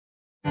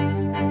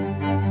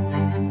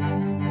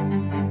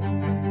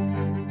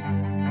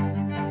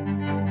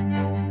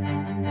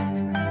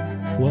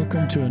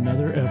Welcome to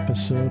another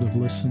episode of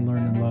Listen,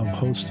 Learn, and Love,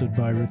 hosted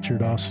by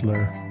Richard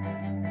Ostler.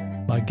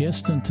 My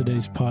guest on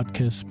today's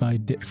podcast is my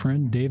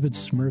friend David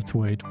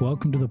Smurthwaite.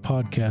 Welcome to the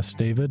podcast,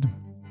 David.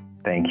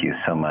 Thank you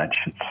so much.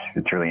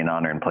 It's really an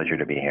honor and pleasure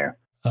to be here.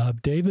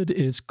 David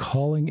is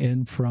calling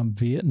in from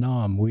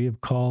Vietnam. We have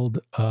called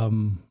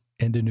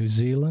into New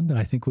Zealand.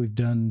 I think we've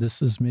done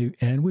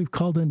and we've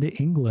called into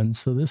England.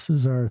 So this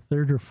is our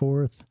third or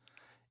fourth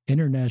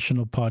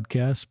international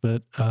podcast.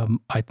 But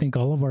I think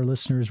all of our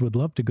listeners would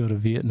love to go to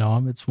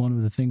Vietnam. It's one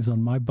of the things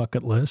on my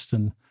bucket list,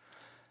 and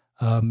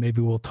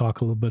maybe we'll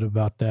talk a little bit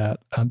about that.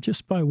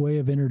 Just by way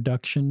of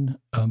introduction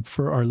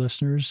for our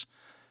listeners,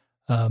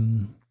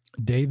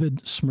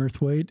 David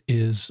Smurthwaite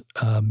is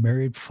a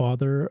married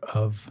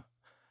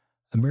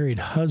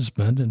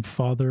husband and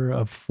father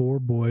of four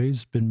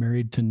boys, been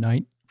married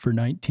for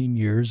 19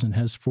 years and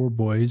has four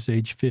boys,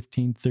 age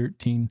 15,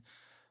 13,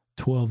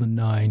 12, and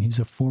 9. He's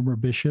a former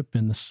bishop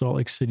in the Salt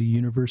Lake City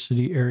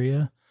University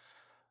area,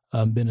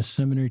 been a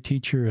seminary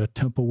teacher, a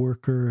temple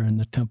worker in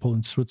the temple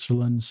in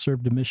Switzerland,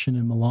 served a mission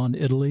in Milan,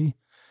 Italy.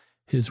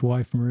 His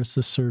wife,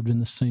 Marissa, served in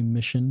the same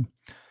mission.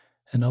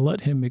 And I'll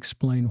let him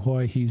explain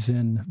why he's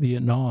in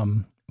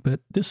Vietnam.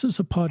 But this is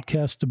a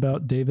podcast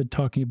about David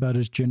talking about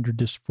his gender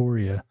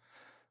dysphoria.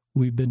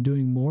 We've been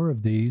doing more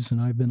of these,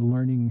 and I've been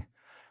learning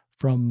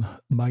from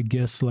my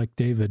guests like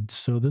David.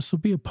 So this will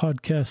be a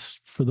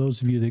podcast for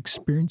those of you that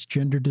experience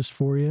gender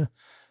dysphoria.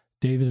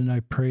 David and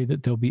I pray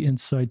that there'll be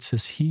insights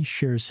as he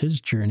shares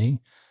his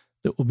journey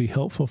that will be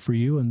helpful for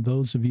you. And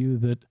those of you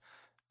that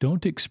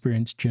don't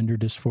experience gender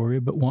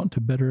dysphoria but want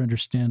to better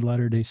understand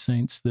Latter-day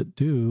Saints that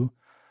do,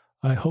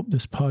 I hope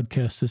this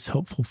podcast is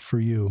helpful for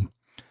you.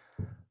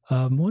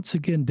 Once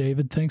again,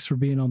 David, thanks for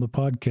being on the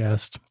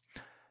podcast.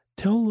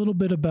 Tell a little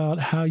bit about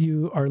how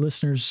our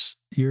listeners,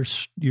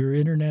 your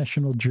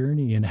international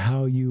journey and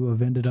how you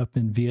have ended up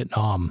in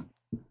Vietnam.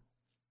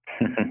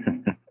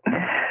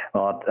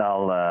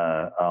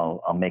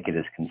 Well, I'll make it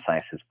as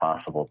concise as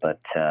possible. But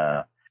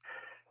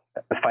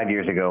 5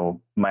 years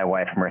ago, my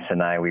wife Marissa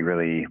and I,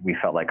 we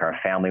felt like our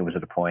family was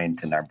at a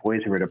point, and our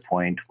boys were at a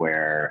point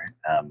where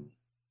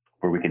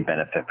we could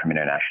benefit from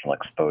international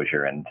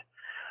exposure. And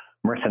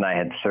Marissa and I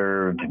had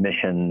served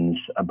missions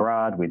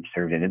abroad. We'd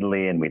served in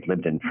Italy, and we'd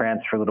lived in France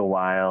for a little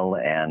while.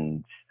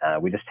 And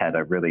we just had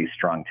a really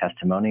strong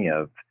testimony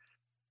of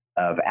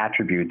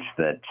attributes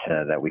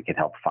that we could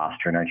help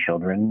foster in our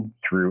children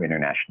through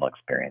international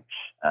experience.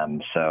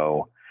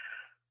 So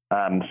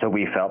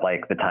we felt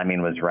like the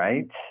timing was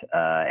right,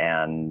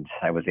 and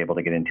I was able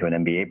to get into an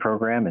MBA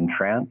program in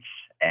France,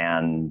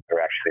 and we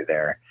were actually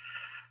there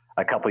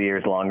a couple of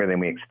years longer than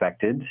we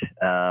expected.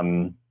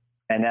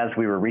 And as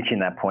we were reaching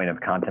that point of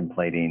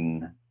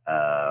contemplating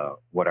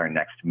what our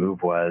next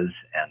move was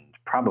and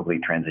probably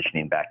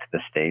transitioning back to the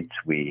States,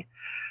 we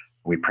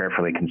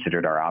prayerfully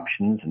considered our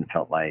options and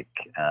felt like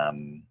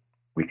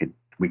we could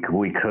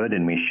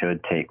and we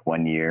should take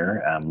 1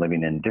 year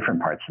living in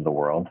different parts of the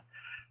world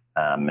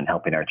and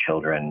helping our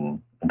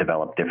children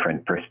develop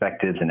different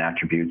perspectives and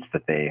attributes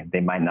that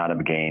they might not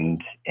have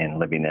gained in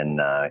living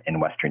in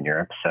Western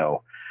Europe.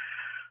 So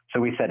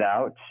we set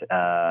out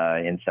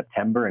in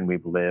September, and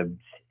we've lived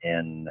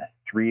in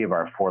 3 of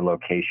our 4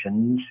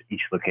 locations.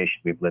 Each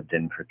location we've lived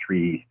in for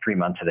three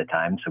months at a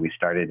time. So we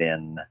started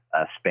in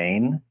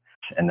Spain,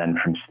 and then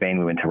from Spain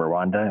we went to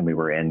Rwanda, and we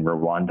were in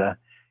Rwanda,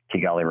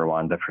 Kigali,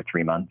 Rwanda, for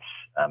 3 months,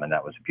 and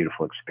that was a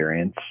beautiful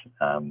experience,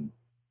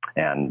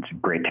 and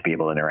great to be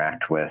able to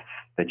interact with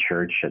the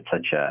church at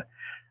such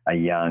a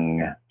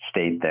young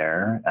state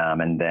there.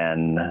 And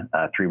then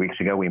 3 weeks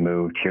ago we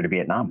moved here to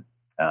Vietnam.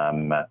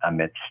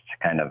 Amidst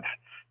kind of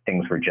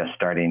things were just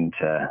starting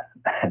to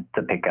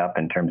pick up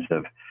in terms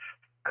of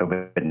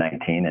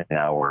COVID-19, and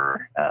now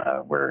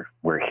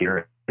we're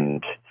here,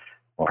 and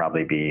we'll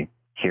probably be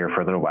here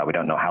for a little while. We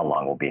don't know how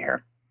long we'll be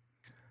here.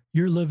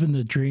 You're living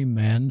the dream,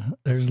 man.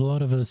 There's a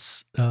lot of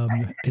us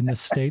in the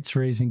States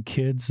raising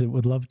kids that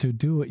would love to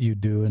do what you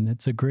do, and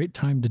it's a great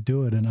time to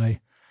do it. And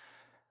I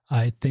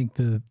think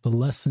the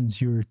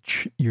lessons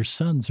your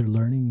sons are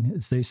learning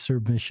as they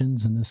serve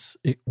missions, and this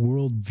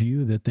world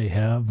view that they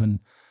have, and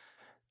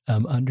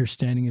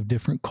understanding of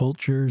different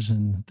cultures,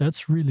 and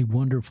that's really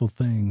wonderful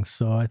thing.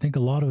 So I think a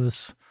lot of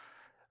us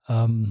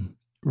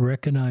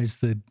recognize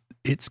that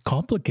it's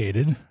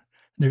complicated.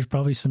 There's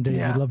probably some days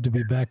you'd love to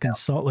be back in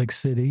Salt Lake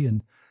City,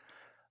 and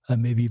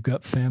maybe you've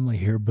got family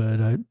here,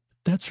 but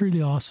that's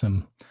really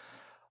awesome.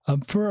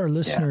 For our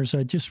listeners,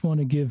 I just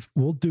want to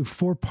we'll do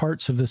 4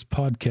 parts of this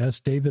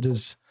podcast. David,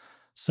 is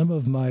some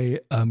of my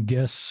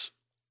guests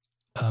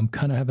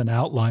kind of have an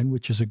outline,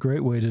 which is a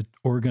great way to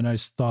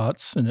organize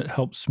thoughts, and it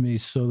helps me.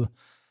 So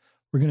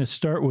we're going to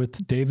start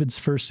with David's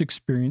first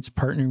experience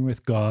partnering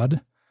with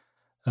God.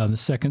 The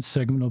second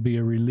segment will be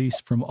a release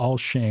from all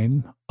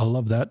shame. I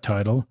love that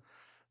title.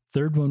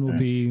 Third one will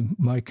be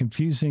my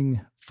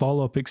confusing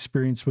follow-up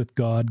experience with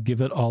God,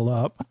 give it all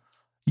up.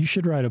 You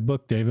should write a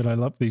book, David. I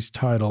love these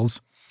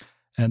titles.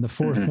 And the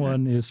fourth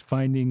one is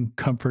finding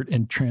comfort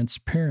in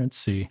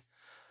transparency.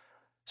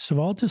 So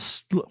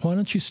why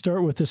don't you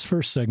start with this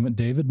first segment,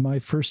 David? My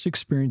first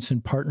experience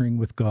in partnering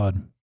with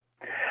God.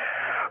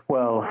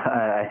 Well,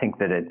 I think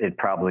that it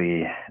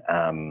probably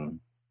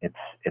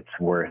it's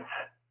worth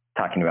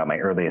talking about my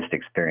earliest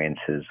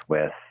experiences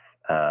with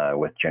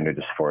gender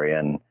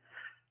dysphoria,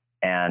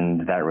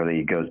 and that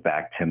really goes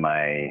back to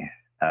my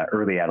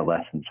early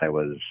adolescence. I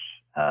was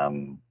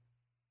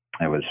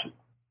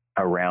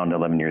around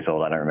 11 years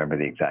old. I don't remember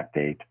the exact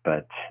date,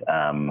 but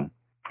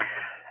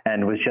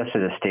and was just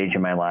at a stage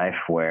in my life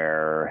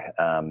where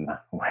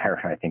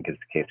I think is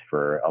the case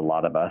for a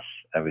lot of us,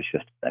 I was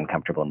just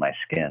uncomfortable in my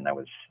skin. I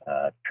was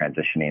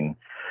transitioning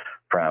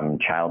from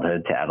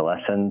childhood to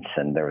adolescence,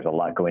 and there was a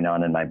lot going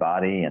on in my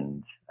body,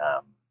 and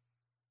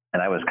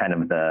I was kind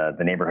of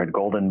the neighborhood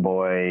golden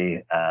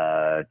boy,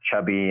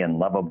 chubby and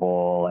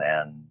lovable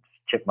and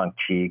chipmunk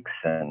cheeks,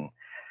 and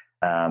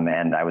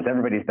I was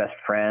everybody's best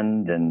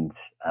friend, and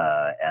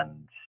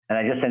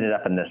I just ended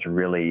up in this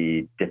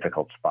really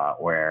difficult spot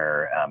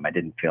where I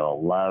didn't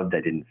feel loved, I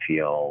didn't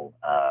feel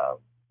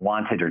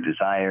wanted or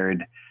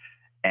desired,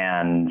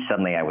 and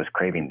suddenly I was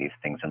craving these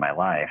things in my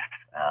life,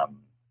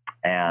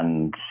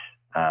 and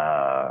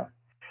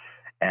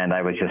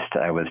I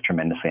was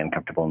tremendously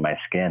uncomfortable in my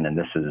skin, and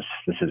this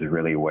is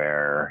really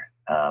where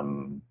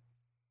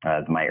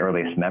my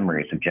earliest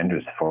memories of gender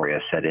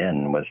dysphoria set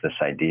in, was this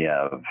idea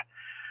of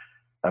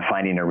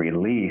finding a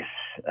release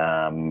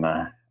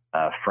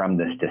from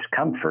this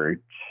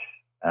discomfort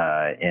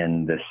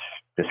in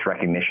this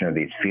recognition of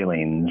these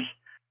feelings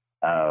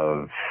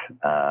of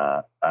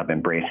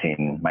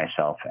embracing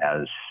myself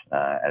as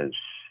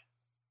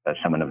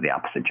someone of the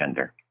opposite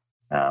gender.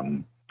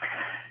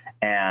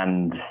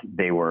 And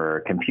they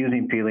were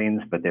confusing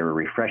feelings, but they were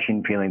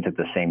refreshing feelings at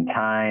the same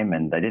time,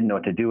 and I didn't know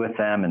what to do with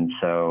them. And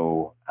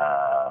so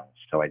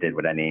I did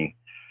what any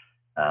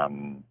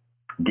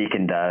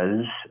deacon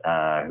does,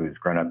 who's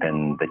grown up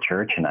in the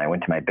church, and I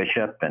went to my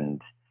bishop,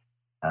 and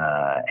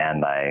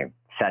I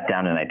sat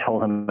down and I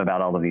told him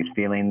about all of these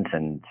feelings,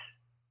 and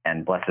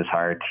bless his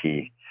heart,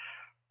 he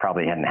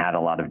probably hadn't had a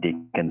lot of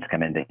deacons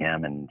come into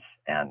him and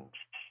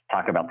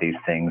talk about these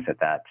things at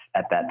that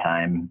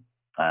time.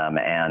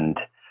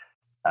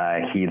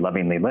 He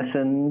lovingly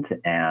listened,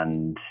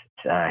 and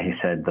he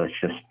said, let's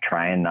just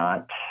try and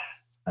not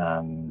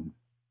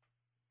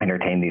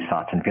entertain these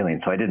thoughts and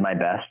feelings. So I did my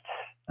best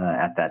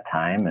at that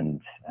time,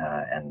 and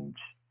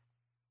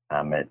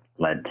it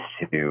led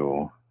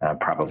to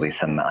probably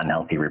some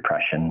unhealthy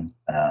repression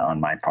on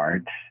my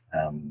part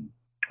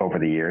over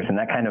the years, and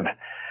that kind of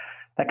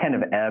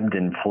ebbed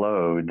and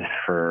flowed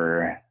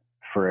for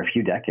a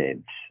few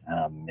decades.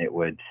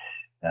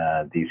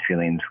 These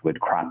feelings would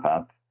crop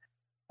up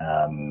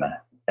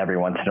every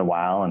once in a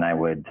while, and I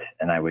would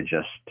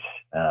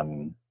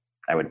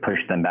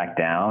push them back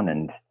down,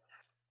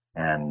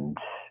 and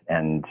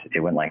it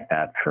went like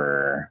that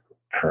for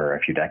a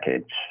few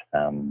decades.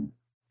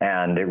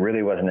 And it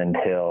really wasn't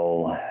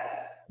until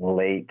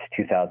late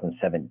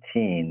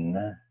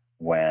 2017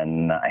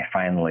 when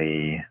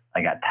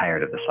I got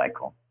tired of the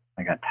cycle.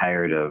 I got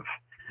tired of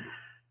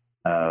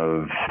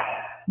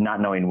not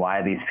knowing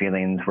why these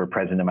feelings were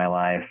present in my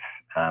life.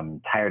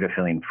 Tired of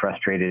feeling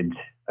frustrated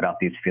about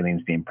these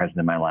feelings being present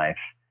in my life.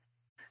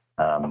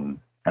 And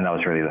that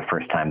was really the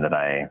first time that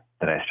I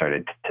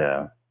started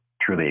to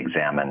truly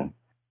examine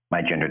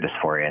my gender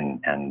dysphoria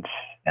and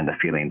the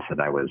feelings that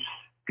I was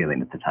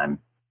feeling at the time.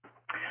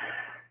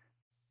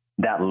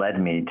 That led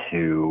me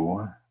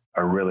to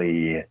a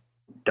really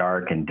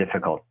dark and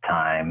difficult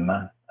time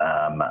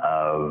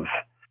of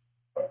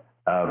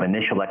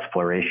initial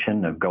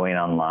exploration, of going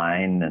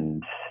online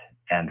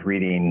and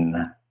reading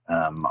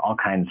all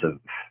kinds of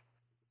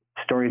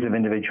stories of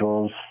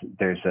individuals.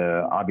 There's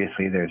a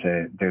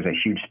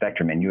huge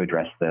spectrum, and you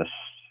address this,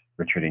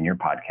 Richard, in your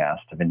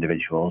podcast, of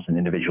individuals and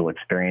individual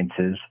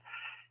experiences.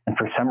 And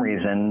for some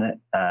reason,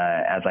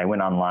 as I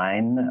went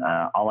online,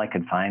 all I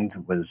could find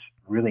was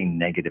really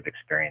negative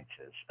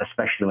experiences,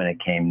 especially when it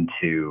came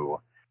to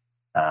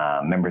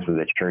members of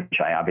the church.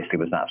 I obviously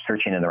was not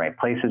searching in the right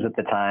places at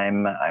the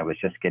time. I was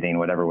just getting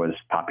whatever was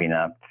popping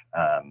up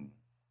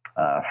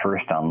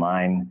first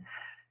online.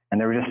 And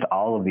there were just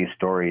all of these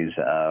stories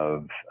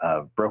of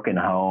broken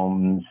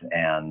homes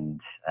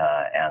and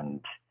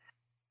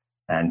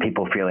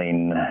people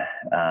feeling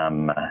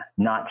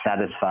not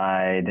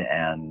satisfied,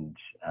 and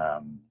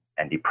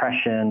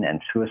depression and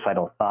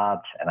suicidal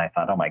thoughts. And I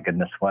thought, oh my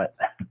goodness, what?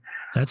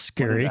 That's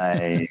scary.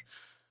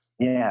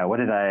 What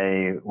did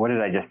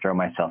I just throw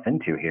myself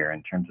into here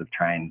in terms of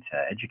trying to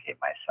educate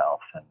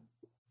myself?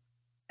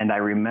 And I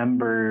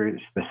remember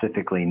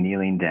specifically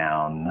kneeling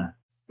down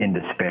in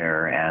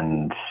despair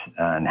and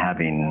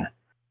having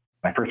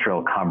my first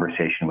real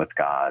conversation with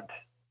God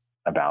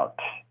about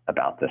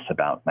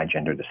my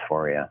gender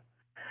dysphoria.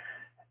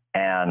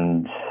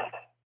 And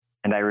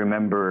I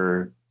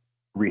remember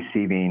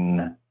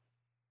receiving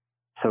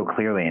so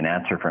clearly an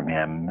answer from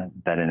him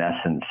that in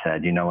essence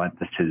said, you know what,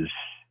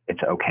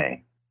 it's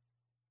okay.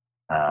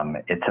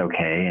 It's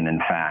okay. And in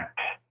fact,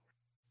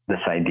 this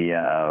idea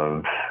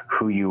of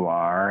who you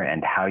are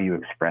and how you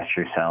express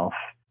yourself,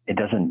 it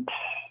doesn't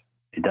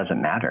it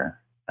doesn't matter.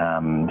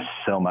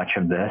 So much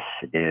of this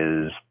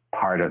is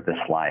part of this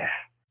life.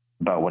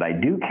 But what I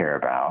do care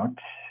about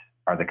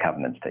are the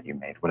covenants that you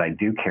made. What I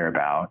do care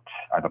about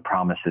are the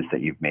promises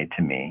that you've made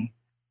to me,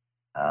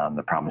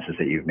 the promises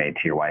that you've made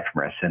to your wife,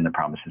 Marissa, and the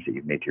promises that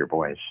you've made to your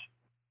boys.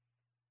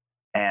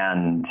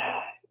 And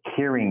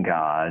hearing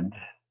God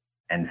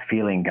and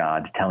feeling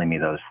God telling me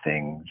those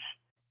things,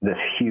 this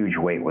huge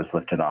weight was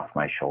lifted off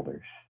my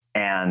shoulders.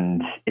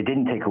 And it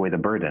didn't take away the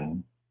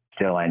burden.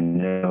 Still, I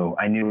knew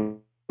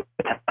at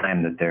the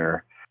time that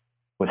there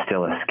was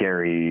still a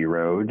scary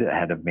road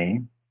ahead of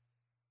me.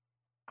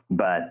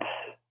 But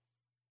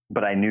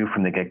I knew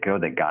from the get-go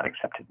that God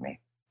accepted me,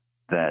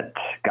 that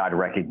God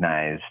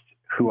recognized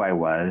who I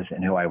was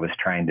and who I was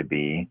trying to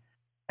be.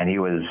 And he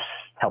was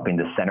helping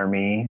to center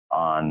me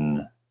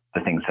on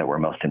the things that were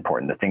most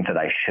important, the things that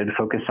I should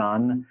focus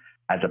on,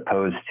 as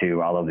opposed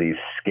to all of these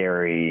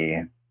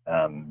scary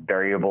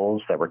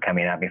variables that were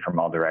coming at me from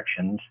all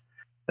directions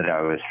that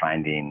I was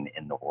finding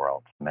in the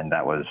world. And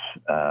that was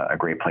a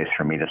great place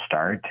for me to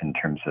start in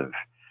terms of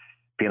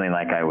feeling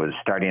like I was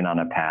starting on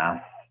a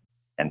path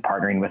and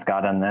partnering with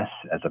God on this,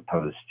 as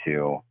opposed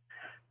to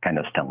kind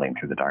of stumbling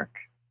through the dark.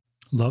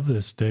 Love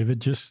this, David.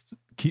 Just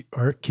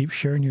keep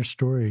sharing your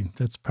story.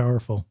 That's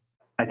powerful.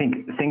 I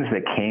think things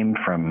that came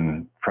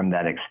from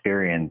that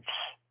experience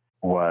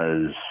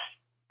was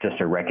just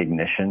a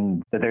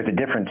recognition that there's a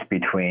difference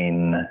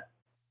between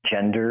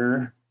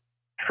gender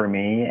for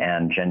me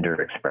and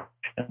gender expression.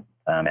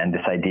 And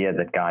this idea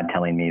that God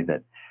telling me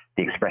that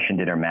the expression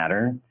didn't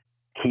matter,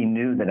 he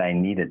knew that I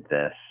needed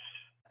this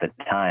at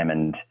the time.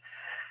 And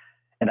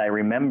I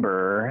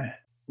remember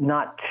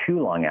not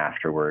too long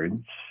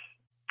afterwards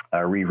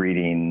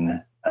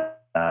rereading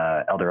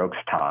Elder Oak's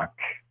talk,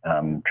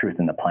 Truth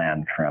in the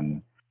Plan,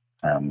 from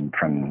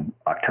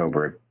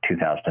October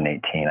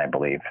 2018, I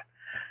believe.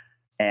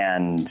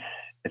 And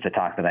it's a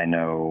talk that I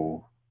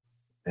know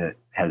that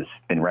has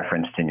been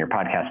referenced in your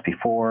podcast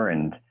before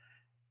and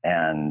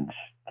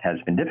has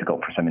been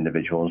difficult for some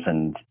individuals.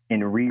 And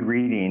in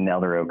rereading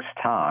Elder Oak's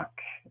talk,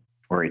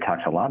 where he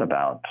talks a lot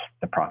about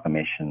the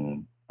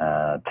proclamation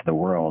to the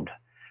world,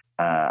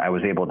 I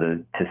was able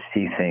to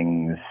see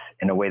things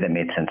in a way that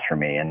made sense for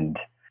me. And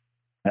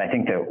I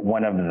think that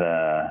one of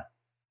the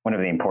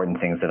important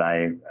things that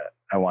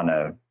I want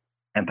to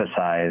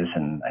emphasize,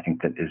 and I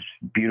think that is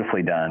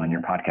beautifully done on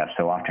your podcast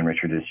so often,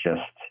 Richard, is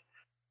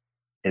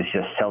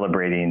just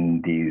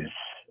celebrating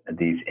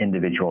these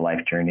individual life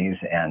journeys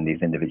and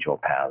these individual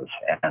paths.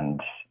 And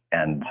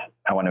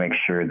I want to make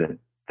sure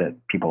that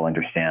people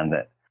understand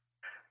that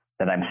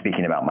I'm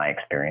speaking about my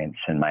experience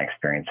and my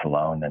experience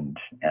alone.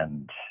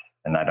 And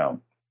I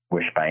don't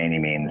wish by any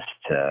means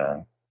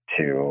to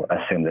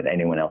assume that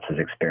anyone else's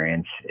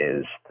experience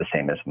is the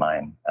same as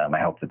mine. I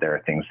hope that there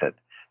are things that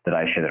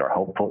I share that are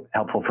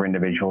helpful for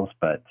individuals,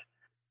 but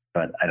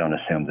I don't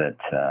assume that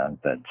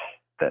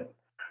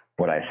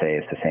what I say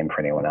is the same for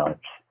anyone else.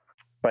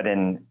 But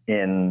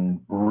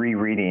in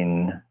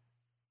rereading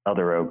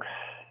Elder Oak's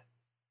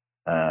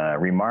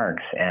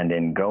remarks and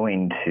in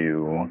going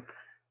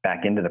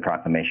back into the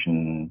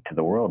proclamation to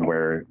the world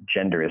where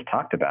gender is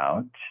talked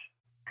about,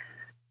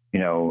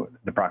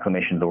 the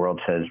proclamation to the world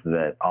says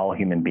that all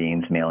human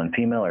beings, male and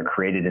female, are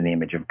created in the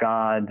image of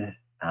God.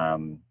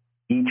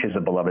 Each is a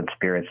beloved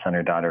spirit, son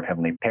or daughter of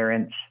heavenly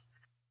parents.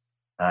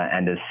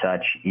 And as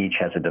such, each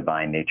has a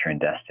divine nature and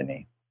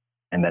destiny.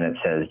 And then it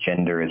says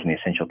gender is an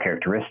essential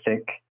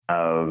characteristic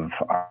of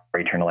our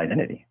eternal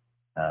identity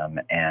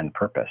and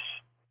purpose.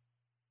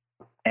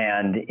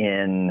 And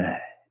in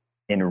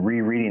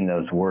rereading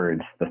those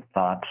words, the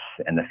thoughts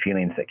and the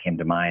feelings that came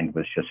to mind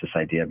was just this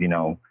idea of,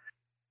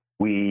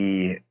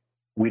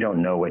 we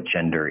don't know what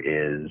gender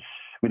is.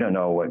 We don't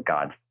know what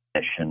God's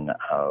definition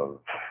of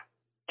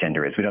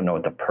gender is. We don't know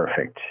what the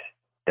perfect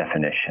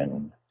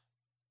definition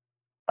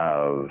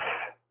of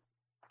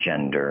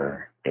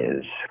gender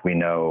is. We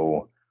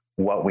know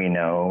what we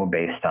know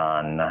based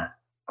on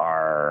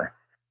our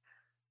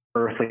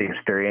earthly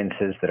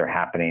experiences that are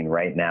happening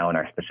right now in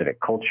our specific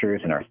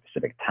cultures, in our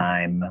specific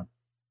time.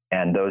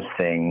 And those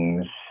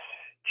things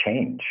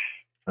change.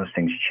 Those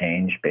things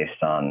change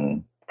based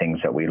on things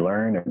that we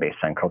learn or based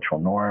on cultural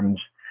norms.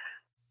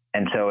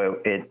 And so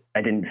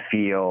I didn't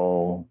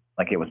feel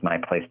like it was my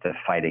place to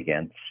fight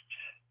against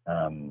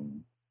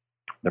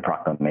the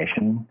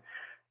proclamation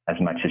as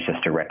much as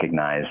just to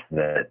recognize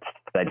that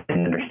I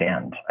didn't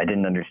understand. I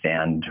didn't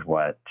understand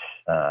what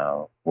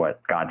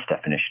God's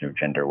definition of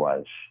gender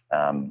was.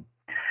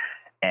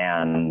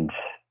 And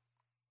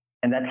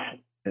that's,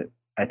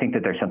 I think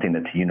that there's something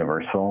that's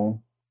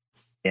universal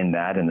in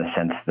the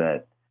sense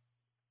that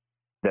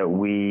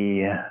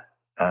we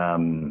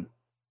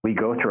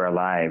go through our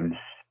lives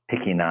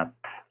picking up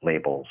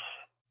labels.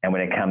 And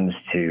when it comes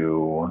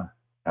to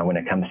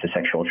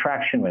sexual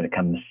attraction, when it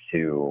comes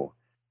to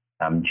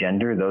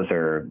gender, those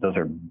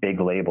are big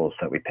labels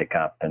that we pick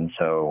up. And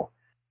so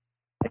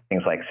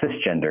things like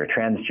cisgender,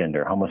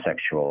 transgender,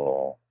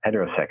 homosexual,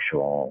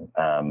 heterosexual,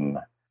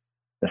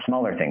 the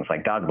smaller things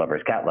like dog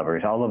lovers, cat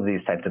lovers, all of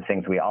these types of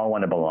things. We all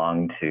want to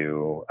belong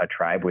to a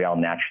tribe. We all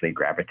naturally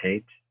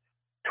gravitate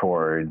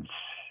towards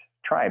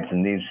tribes.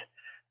 And these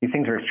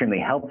things are extremely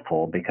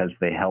helpful because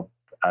they help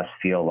us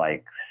feel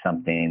like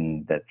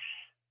something that's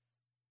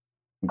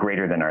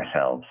greater than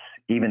ourselves,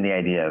 even the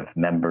idea of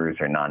members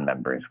or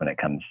non-members when it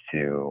comes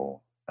to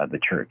the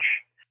church.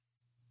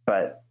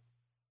 But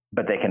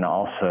they can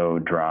also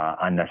draw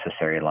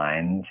unnecessary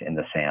lines in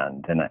the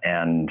sand.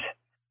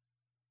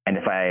 And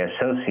if I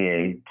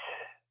associate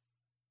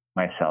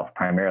myself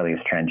primarily as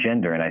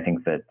transgender, and I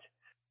think that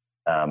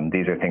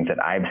these are things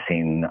that I've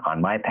seen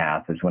on my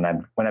path, is when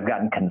I've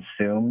gotten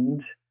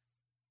consumed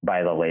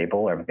by the label,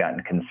 or I've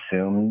gotten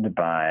consumed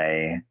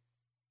by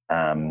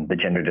the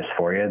gender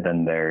dysphoria,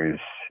 then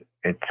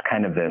it's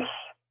kind of this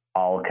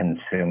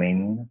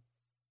all-consuming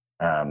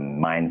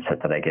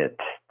mindset that I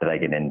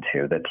get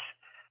into.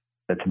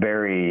 That's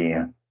very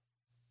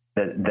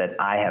that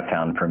I have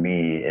found for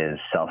me is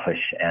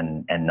selfish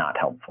and not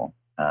helpful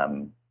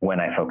when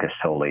I focus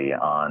solely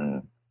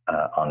on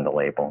the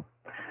label.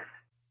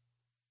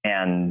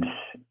 And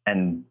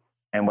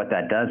what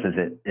that does is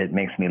it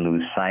makes me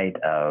lose sight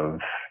of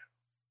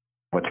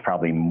what's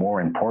probably more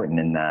important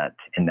in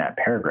that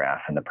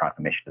paragraph in the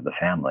proclamation of the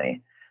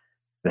family.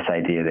 This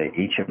idea that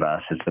each of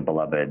us is the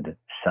beloved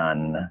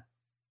son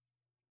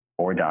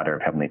or daughter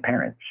of heavenly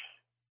parents,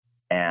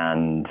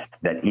 and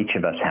that each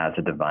of us has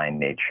a divine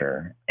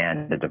nature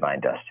and a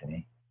divine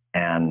destiny.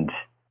 And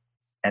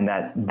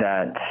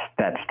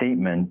that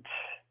statement,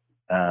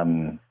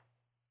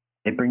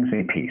 it brings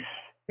me peace.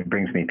 It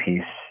brings me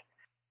peace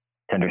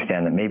to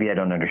understand that maybe I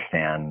don't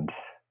understand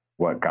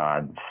what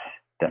God's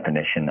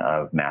definition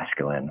of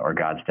masculine or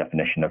God's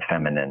definition of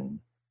feminine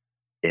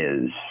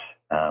is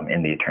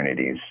in the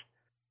eternities.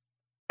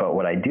 But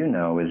what I do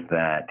know is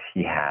that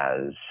he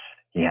has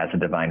a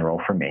divine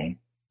role for me,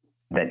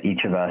 that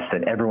each of us,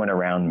 that everyone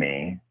around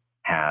me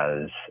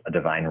has a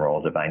divine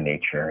role, divine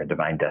nature, a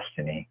divine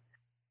destiny,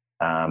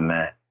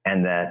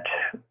 and that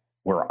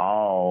we're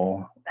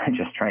all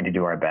just trying to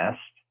do our best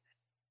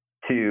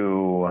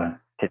to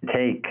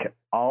take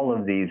all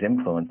of these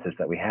influences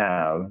that we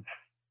have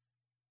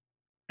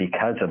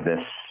because of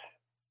this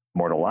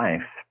mortal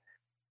life,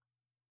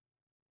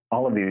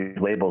 all of these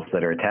labels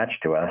that are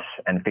attached to us,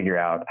 and figure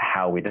out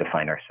how we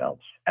define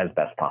ourselves as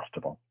best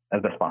possible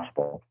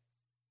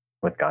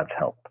with God's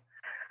help.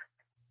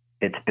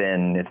 It's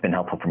been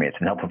helpful for me. It's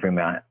been helpful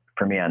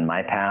for me on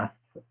my path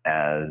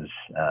as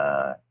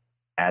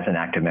an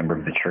active member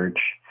of the church,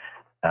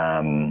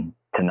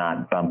 to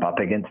not bump up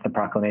against the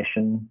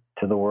proclamation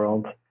to the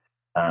world,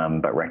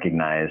 but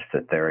recognize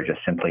that there are just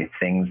simply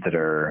things that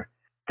are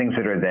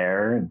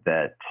there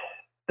that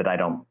I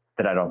don't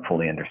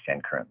fully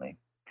understand currently.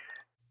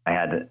 I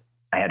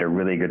had a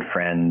really good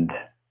friend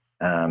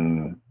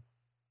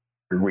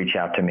reach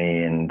out to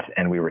me,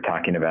 and we were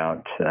talking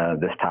about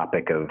this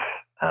topic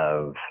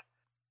of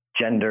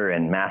gender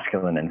and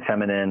masculine and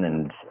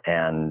feminine,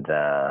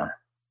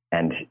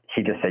 and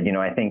he just said,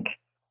 I think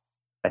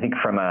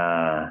from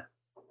a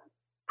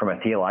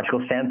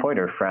theological standpoint,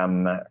 or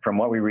from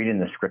what we read in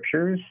the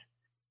scriptures,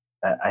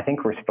 I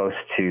think we're supposed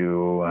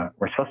to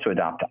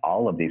adopt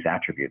all of these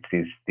attributes,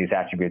 these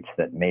attributes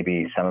that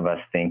maybe some of us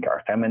think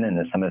are feminine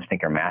and some of us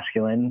think are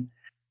masculine.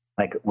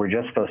 Like we're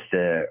supposed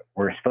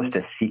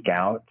to seek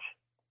out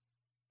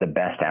the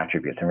best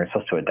attributes, and we're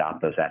supposed to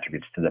adopt those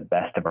attributes to the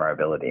best of our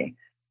ability.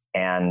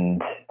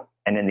 And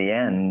in the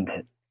end,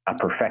 a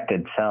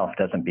perfected self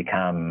doesn't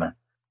become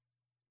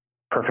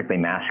perfectly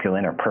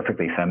masculine or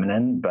perfectly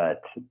feminine,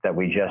 but that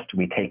we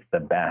take the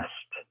best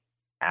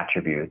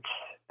attributes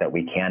that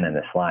we can in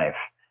this life,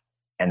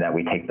 and that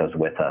we take those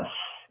with us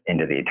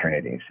into the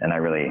eternities. And I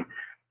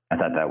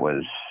thought that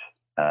was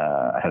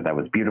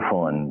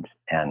beautiful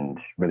and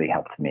really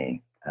helped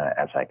me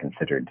as I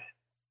considered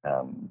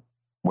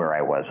where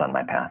I was on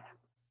my path.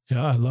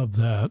 Yeah, I love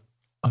that.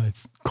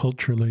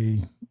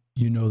 Culturally,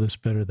 you know this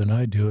better than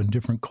I do, and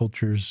different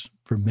cultures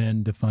for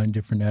men define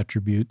different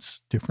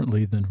attributes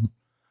differently than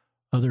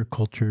other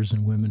cultures,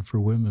 and women for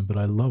women. But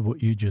I love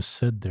what you just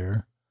said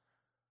there.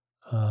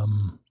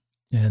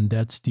 And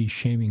that's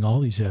de-shaming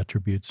all these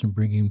attributes and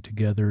bringing them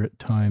together at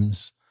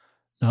times,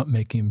 not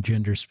making them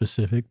gender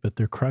specific, but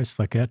they're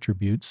Christ-like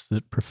attributes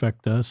that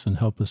perfect us and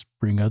help us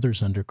bring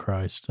others under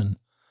Christ. And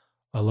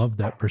I love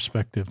that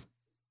perspective.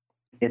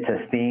 It's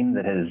a theme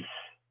that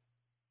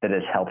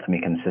has helped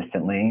me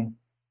consistently,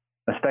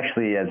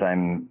 especially as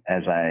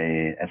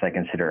I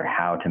consider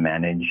how to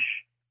manage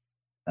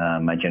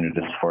my gender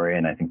dysphoria.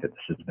 And I think that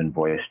this has been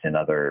voiced in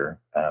other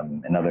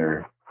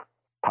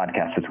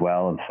podcasts as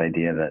well. This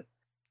idea that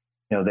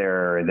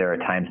there are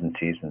times and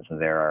seasons,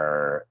 and there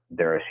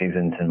are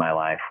seasons in my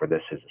life where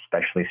this is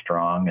especially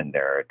strong, and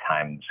there are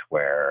times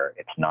where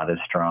it's not as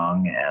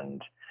strong,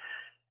 and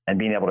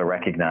being able to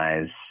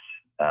recognize,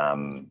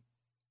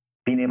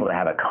 being able to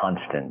have a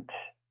constant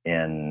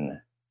in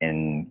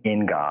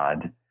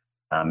God,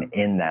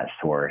 in that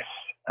source,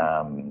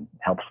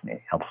 helps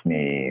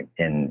me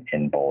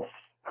in both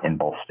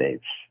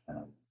states,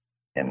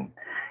 in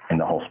in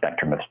the whole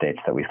spectrum of states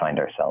that we find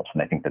ourselves.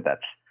 And I think that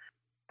that's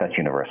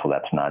universal.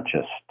 That's not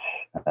just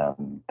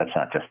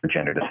for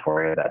gender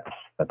dysphoria. That's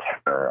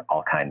for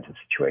all kinds of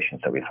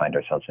situations that we find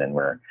ourselves in,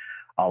 where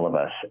all of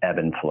us ebb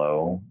and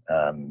flow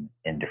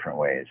in different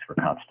ways. We're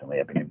constantly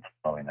ebbing and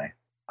flowing.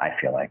 I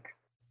feel like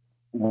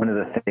one of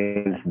the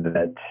things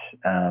that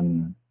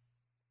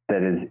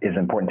that is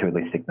important to at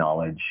least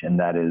acknowledge, and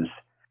that is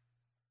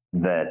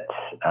that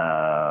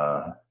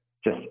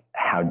just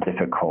how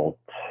difficult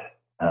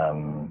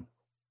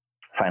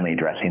finally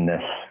addressing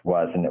this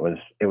was, and it was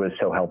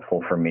so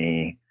helpful for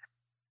me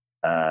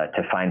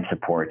to find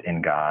support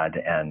in God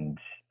and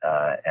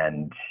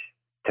to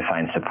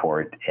find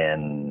support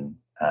in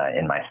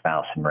my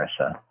spouse,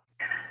 Marissa.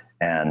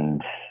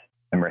 And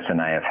Marissa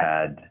and I have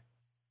had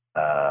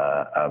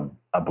a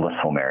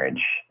blissful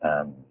marriage.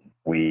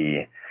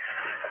 We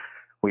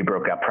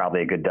broke up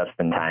probably a good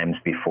dozen times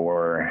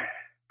before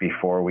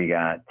we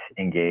got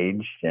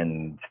engaged,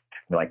 and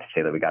we like to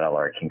say that we got all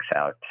our kinks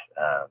out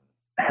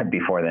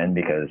before then,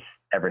 because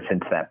ever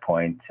since that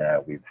point,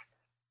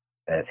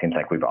 it seems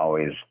like we've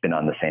always been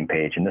on the same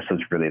page. And this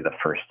was really the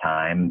first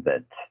time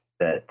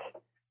that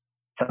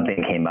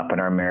something came up in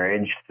our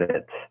marriage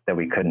that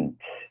we couldn't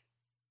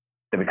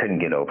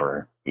get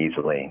over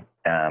easily.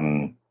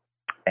 And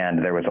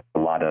there was a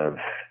lot of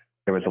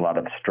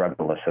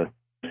struggle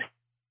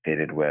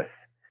associated with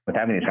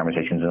having these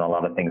conversations, and a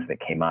lot of things that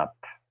came up,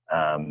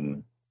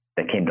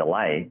 that came to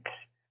light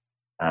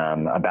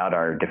about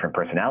our different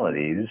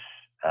personalities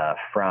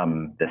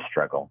from this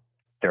struggle.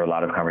 There were a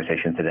lot of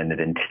conversations that ended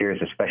in tears,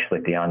 especially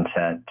at the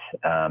onset,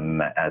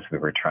 as we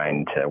were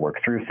trying to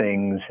work through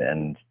things,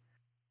 and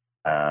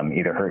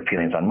either hurt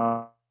feelings on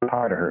my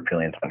part or hurt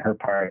feelings on her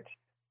part.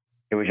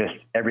 It was just,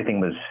 everything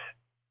was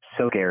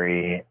so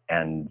scary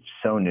and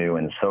so new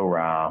and so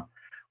raw.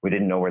 We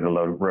didn't know where the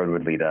road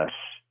would lead us,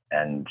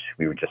 and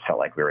we just felt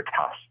like we were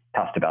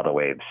tossed about the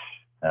waves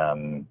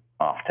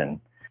often.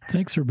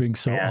 Thanks for being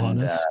so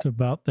honest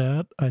about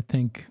that. I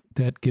think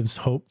that gives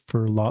hope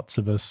for lots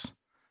of us,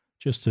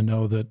 just to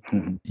know that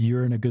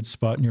you're in a good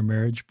spot in your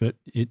marriage, but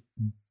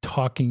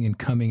talking and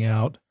coming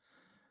out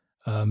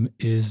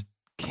is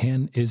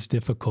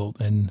difficult,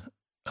 and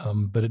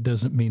but it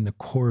doesn't mean the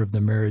core of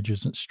the marriage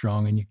isn't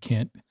strong and you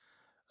can't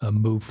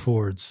move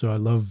forward. So I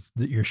love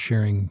that you're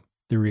sharing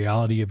the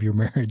reality of your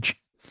marriage.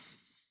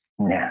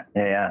 Yeah.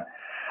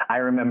 I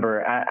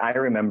remember I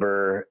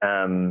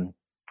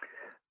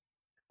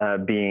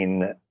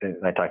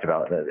talked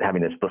about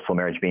having this blissful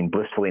marriage, being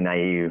blissfully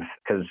naive,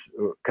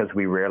 because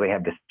we rarely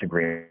have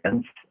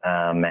disagreements.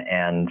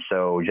 And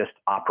so just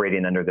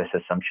operating under this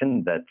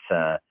assumption that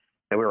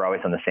we were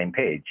always on the same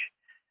page.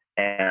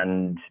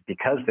 And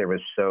because there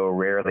was so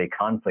rarely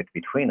conflict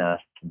between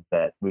us,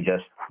 that we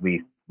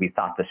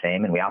thought the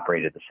same and we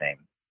operated the same.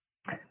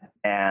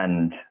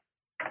 And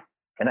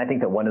I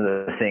think that one of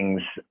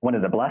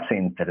the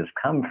blessings that has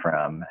come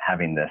from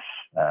having this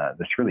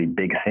really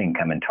big thing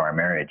come into our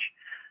marriage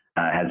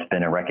has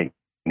been a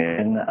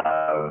recognition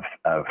of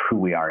who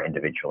we are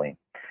individually.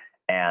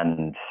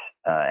 And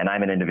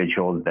I'm an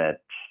individual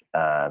that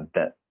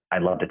I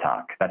love to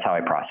talk. That's how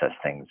I process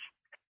things.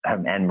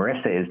 And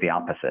Marissa is the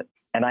opposite.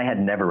 And I had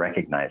never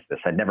recognized this.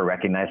 I'd never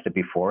recognized it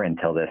before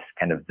until this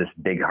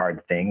big,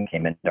 hard thing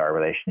came into our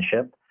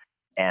relationship.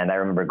 And I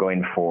remember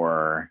going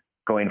for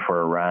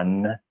a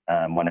run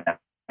one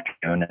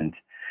afternoon,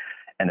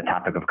 and the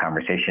topic of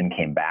conversation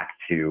came back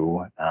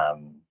to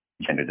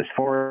gender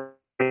dysphoria.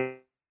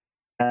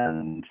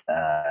 And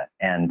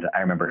I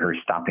remember her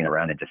stopping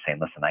around and just saying,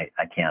 "Listen, I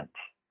can't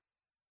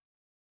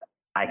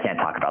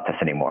talk about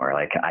this anymore.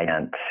 Like, I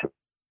can't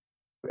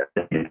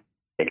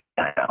take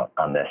time out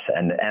on this."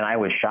 And I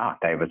was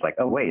shocked. I was like,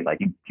 "Oh wait, like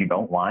you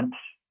don't want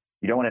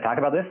to talk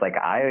about this? Like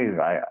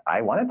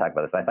I want to talk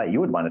about this. I thought you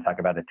would want to talk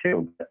about it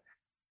too."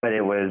 But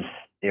it was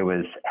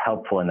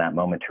helpful in that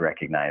moment to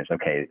recognize,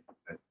 okay,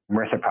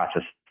 Marissa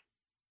processed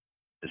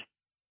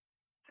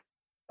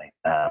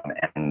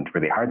and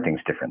really hard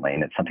things differently,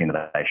 and it's something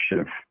that I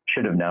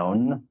should have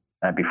known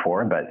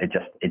before, but it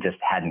just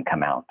hadn't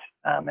come out.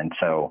 And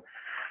so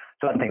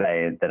one thing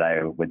that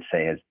I would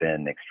say has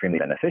been extremely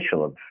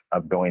beneficial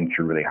of going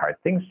through really hard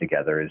things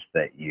together is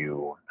that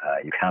you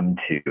come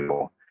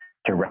to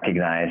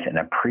recognize and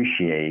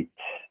appreciate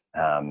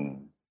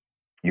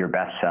your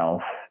best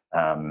self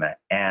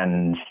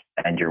and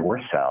your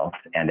worst self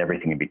and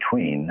everything in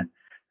between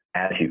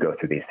as you go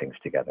through these things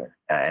together.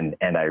 And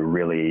I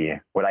really,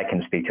 what I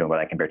can speak to and what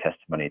I can bear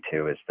testimony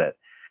to is that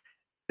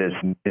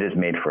it is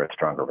made for a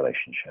stronger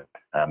relationship.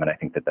 And I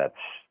think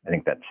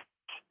that's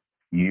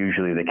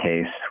usually the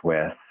case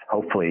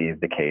hopefully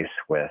the case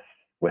with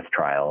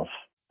trials,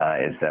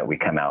 is that we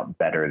come out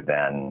better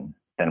than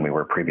we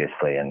were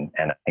previously. And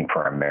I think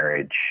for our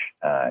marriage,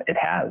 it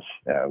has.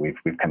 We've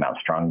come out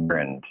stronger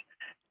and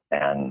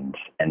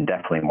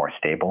definitely more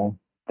stable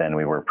than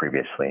we were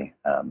previously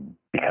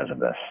because of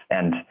this.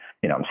 And,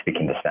 I'm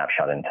speaking to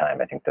snapshot in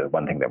time. I think the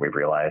one thing that we've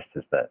realized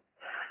is that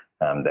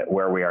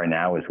where we are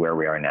now is where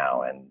we are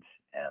now,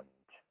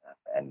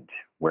 and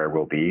where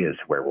we'll be is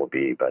where we'll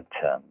be. But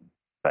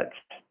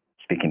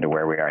speaking to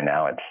where we are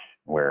now,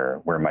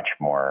 we're much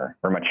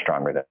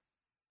stronger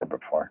than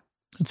before.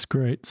 That's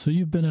great. So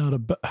you've been out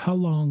about how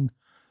long?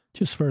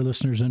 Just for our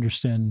listeners to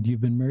understand,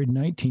 you've been married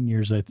 19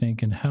 years, I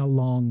think. And how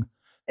long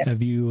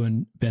have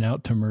you been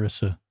out to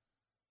Marissa?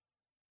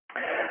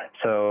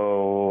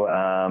 So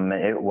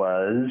it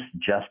was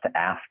just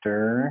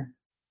after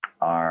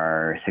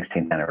our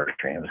 16th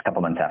anniversary. It was a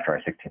couple months after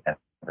our 16th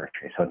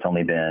anniversary. So it's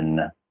only been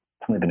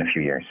a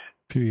few years.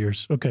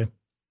 Okay.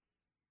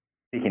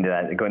 Speaking to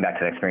that, going back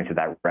to the experience of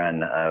that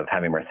run of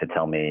having Marissa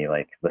tell me,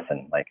 like,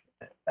 listen, like,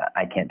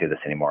 I can't do this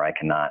anymore. I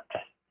cannot,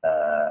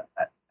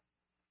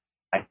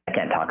 I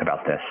can't talk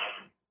about this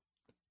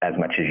as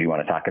much as you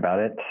want to talk about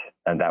it.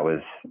 And that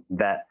was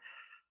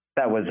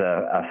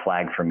a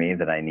flag for me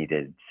that I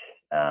needed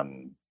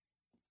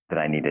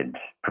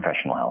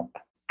professional help.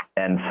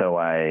 And so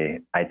I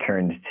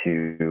turned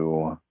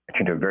to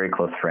a very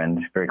close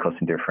and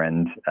dear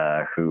friend,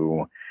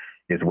 who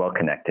is well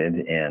connected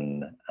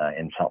in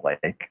Salt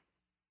Lake.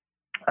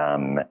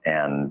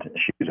 And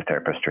she was a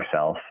therapist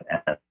herself.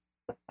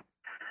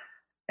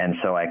 And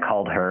so I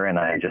called her and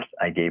I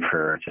gave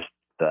her just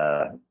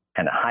the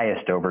kind of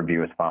highest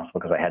overview as possible,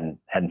 because I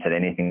hadn't said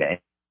anything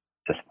at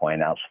this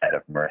point outside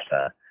of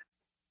Marissa.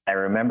 I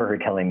remember her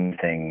telling me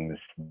things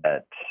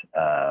that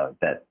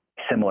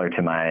similar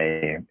to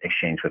my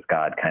exchange with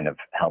God kind of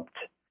helped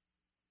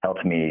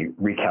me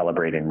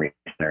recalibrate and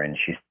recenter. And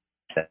she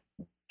said,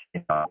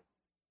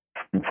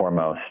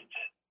 foremost,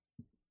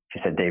 she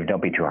said, Dave,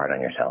 don't be too hard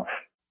on yourself.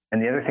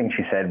 And the other thing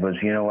she said was,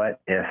 you know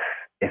what,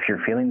 if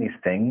you're feeling these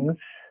things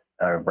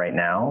right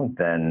now,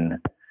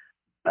 then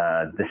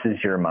this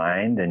is your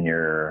mind and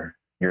your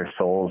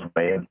soul's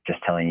way of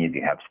just telling you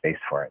you have space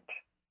for it.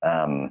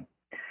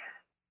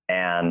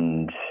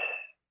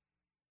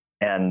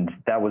 And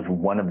that was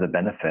one of the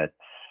benefits,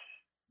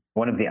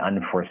 one of the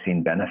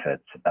unforeseen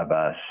benefits of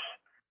us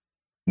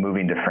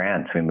moving to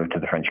France. We moved to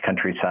the French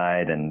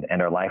countryside, and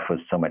our life was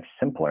so much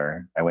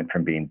simpler. I went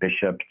from being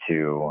bishop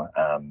to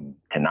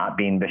not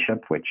being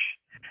bishop, which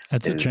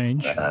that's a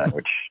change.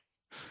 Which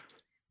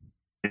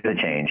is a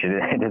change.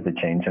 It is a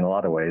change in a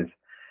lot of ways.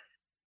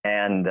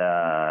 And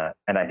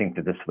I think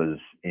that this was,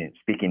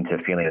 speaking to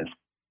feelings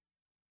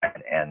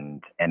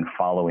and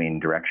following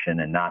direction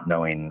and not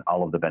knowing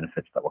all of the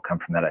benefits that will come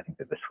from that. I think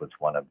that this was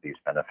one of these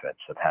benefits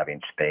of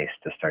having space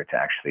to start to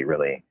actually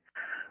really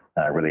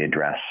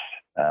address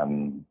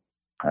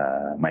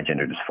my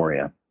gender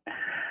dysphoria.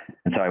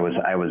 And so I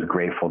was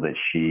grateful that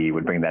she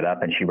would bring that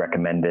up, and she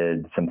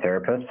recommended some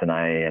therapists, and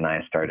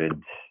I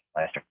started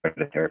a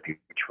therapy,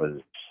 which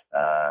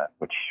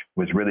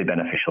was really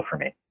beneficial for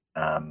me.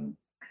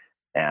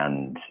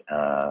 And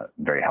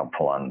very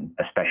helpful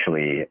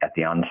especially at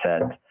the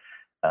onset.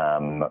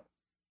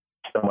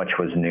 So much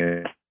was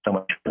new, so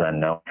much was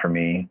unknown for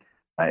me.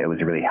 It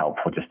was really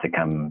helpful just to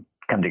come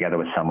together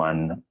with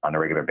someone on a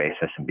regular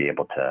basis and be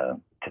able to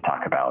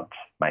talk about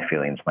my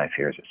feelings, my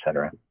fears,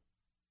 etc.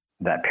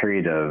 That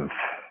period of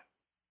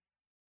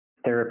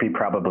therapy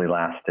probably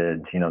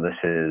lasted, this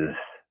is,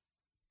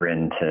 we're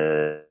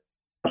into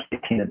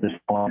 18 at this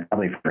point,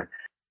 probably for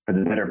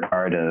the better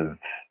part of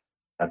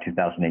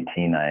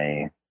 2018,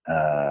 I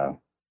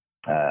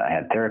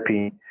had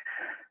therapy,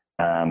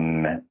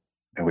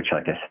 which,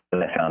 like I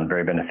said, I found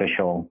very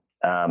beneficial.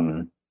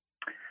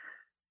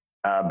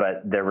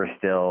 But there was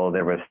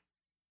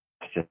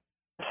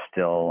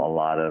still a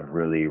lot of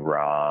really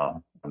raw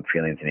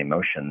feelings and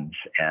emotions,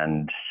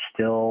 and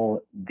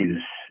still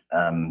these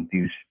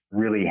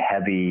really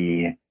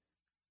heavy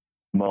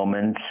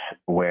moments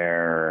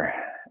where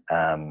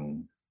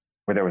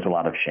there was a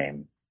lot of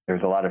shame. There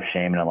was a lot of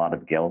shame and a lot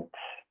of guilt.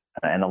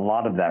 And a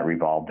lot of that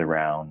revolved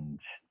around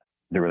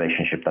the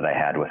relationship that I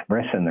had with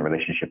Marissa and the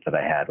relationship that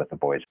I had with the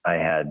boys. I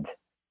had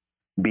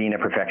been a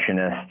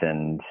perfectionist,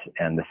 and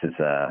this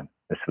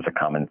was a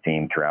common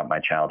theme throughout my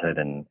childhood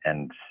and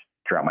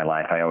throughout my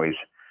life. I always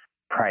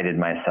prided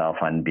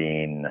myself on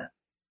being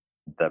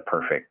the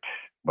perfect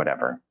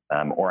whatever,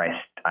 or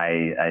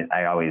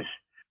I always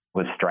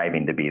was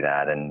striving to be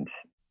that. And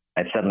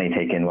I'd suddenly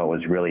taken what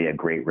was really a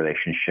great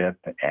relationship,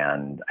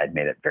 and I'd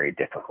made it very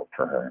difficult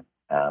for her.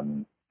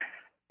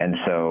 And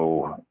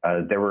so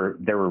there were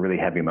really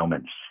heavy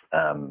moments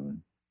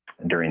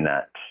during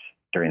that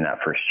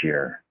first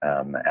year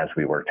as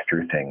we worked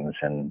through things.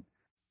 And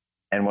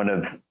one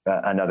of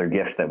another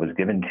gift that was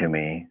given to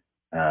me,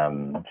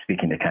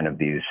 speaking to kind of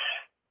these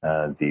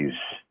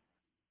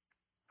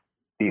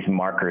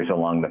markers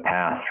along the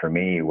path for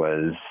me,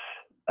 was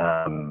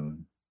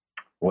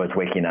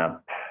waking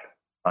up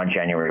on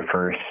January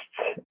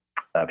 1st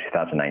of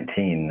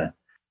 2019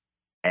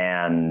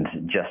 and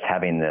just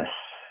having this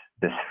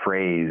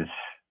phrase,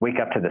 wake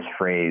up to this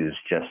phrase,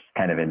 just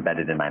kind of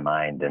embedded in my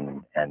mind.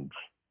 And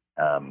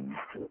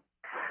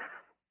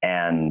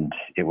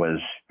it was,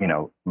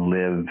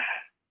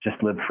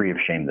 live free of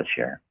shame this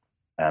year.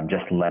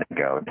 Just let it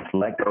go. Just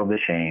let go of the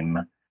shame.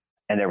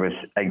 And there was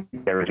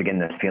again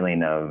this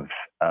feeling of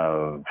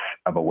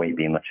a weight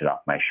being lifted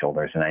off my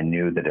shoulders. And I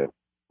knew that it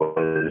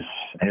was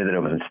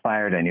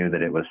inspired. I knew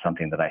that it was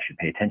something that I should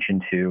pay attention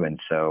to. And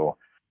so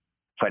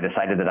I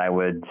decided that I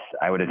would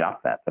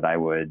adopt that. That I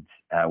would,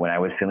 when I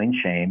was feeling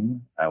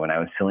shame, when I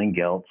was feeling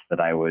guilt, that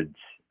I would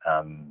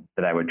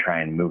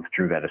try and move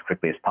through that as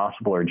quickly as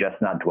possible, or just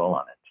not dwell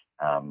on it.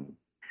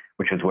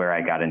 Which is where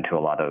I got into a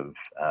lot of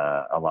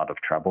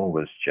trouble.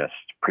 Was just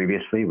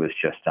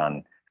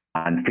on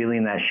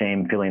feeling that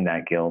shame, feeling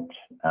that guilt,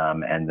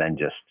 and then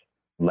just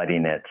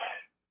letting it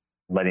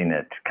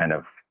kind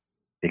of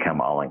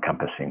become all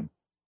encompassing.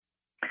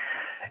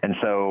 And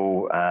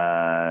so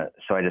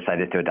I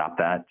decided to adopt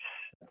that.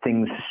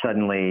 Things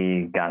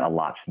suddenly got a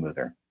lot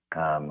smoother,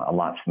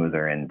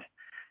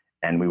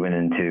 and we went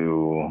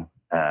into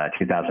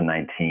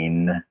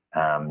 2019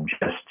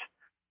 just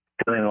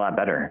feeling a lot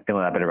better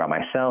about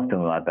myself,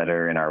 feeling a lot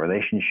better in our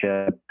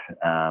relationship.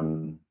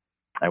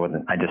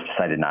 I just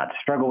decided not to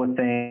struggle with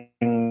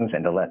things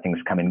and to let things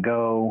come and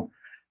go,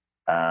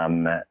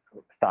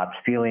 thoughts,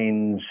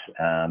 feelings,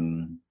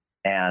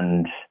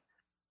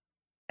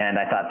 and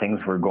I thought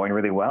things were going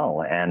really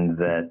well, and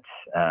that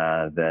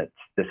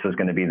this was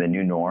going to be the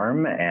new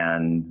norm,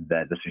 and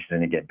that this was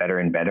going to get better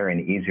and better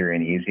and easier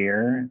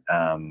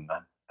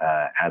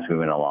as we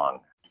went along.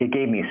 It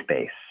gave me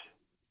space.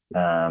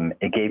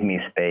 It gave me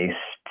space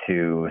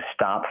to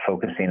stop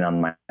focusing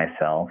on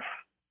myself,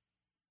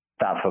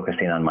 stop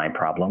focusing on my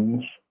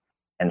problems,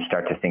 and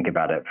start to think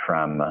about it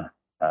from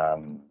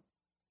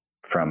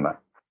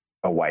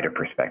a wider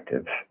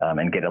perspective,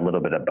 and get a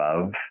little bit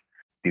above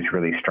these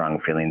really strong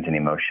feelings and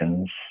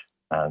emotions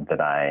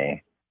that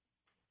I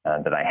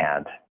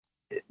had.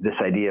 This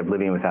idea of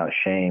living without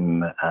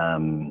shame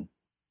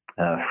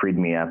freed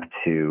me up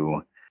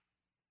to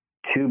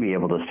be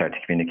able to start to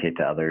communicate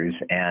to others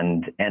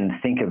and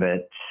think of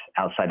it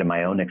outside of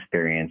my own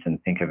experience,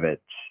 and think of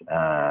it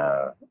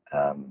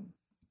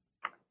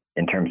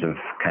in terms of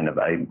kind of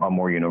a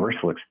more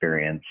universal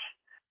experience.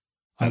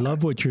 I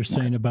love what you're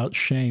saying about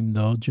shame,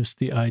 though. Just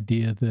the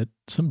idea that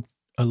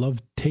I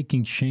love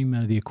taking shame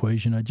out of the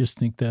equation. I just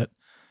think that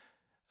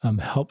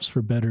helps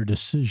for better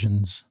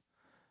decisions,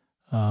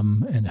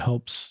 and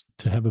helps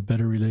to have a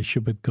better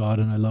relationship with God.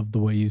 And I love the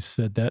way you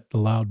said that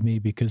allowed me,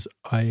 because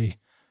I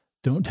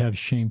don't have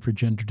shame for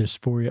gender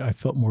dysphoria. I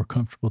felt more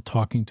comfortable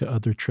talking to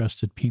other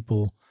trusted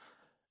people.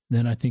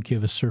 Then I think you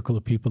have a circle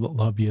of people that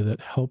love you,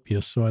 that help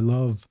you. So I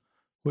love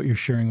what you're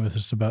sharing with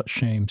us about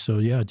shame. So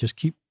yeah, just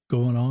keep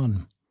going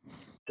on.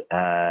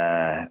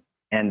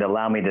 And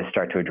allow me to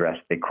start to address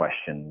big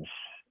questions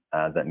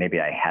that maybe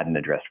I hadn't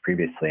addressed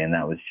previously, and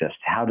that was just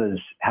how does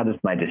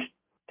my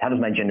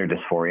gender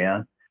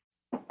dysphoria,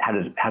 how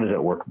does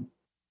it work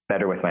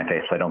better with my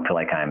faith, so I don't feel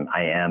like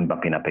I am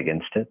bumping up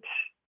against it.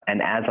 And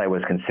as I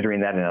was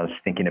considering that, and I was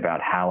thinking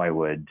about how I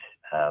would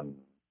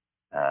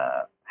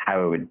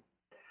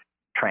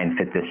try and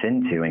fit this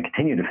into, and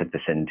continue to fit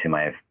this into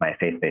my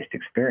faith-based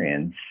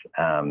experience,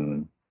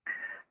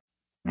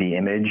 the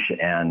image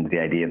and the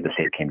idea of the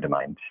Savior came to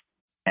mind.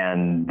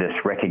 And this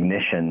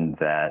recognition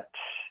that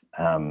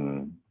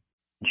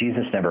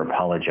Jesus never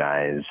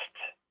apologized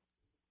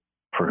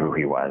for who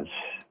he was.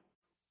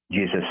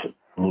 Jesus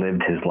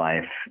lived his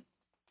life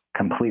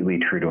completely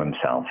true to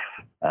himself.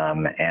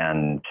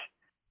 And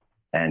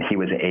he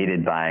was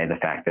aided by the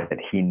fact that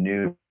he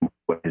knew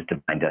what his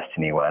divine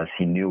destiny was.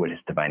 He knew what his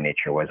divine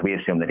nature was. We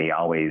assume that he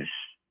always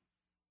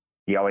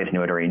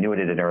knew it, or he knew it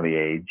at an early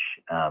age.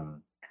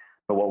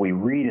 But what we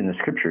read in the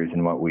scriptures,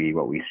 and what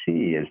we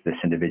see, is this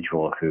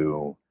individual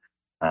who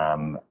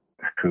had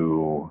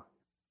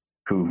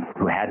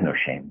no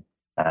shame,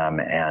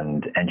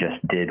 and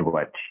just did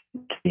what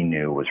he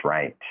knew was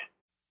right.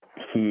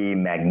 He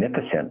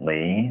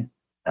magnificently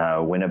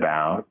went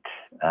about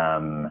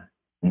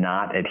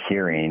not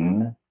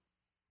adhering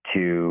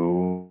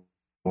to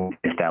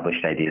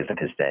established ideas of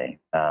his day.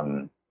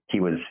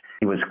 He was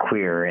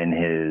queer in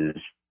his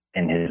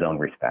own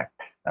respect,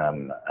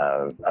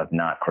 of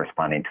not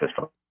corresponding to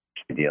established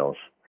ideals.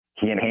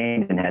 He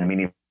entertained and had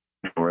meaningful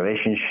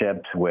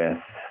relationships with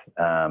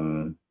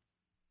the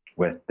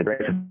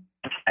dregs of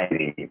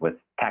society, with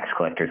tax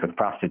collectors, with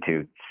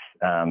prostitutes.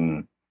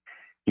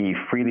 He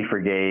freely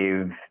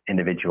forgave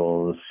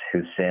individuals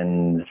whose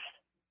sins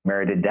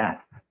merited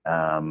death,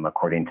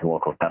 according to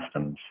local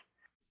customs.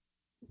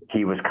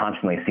 He was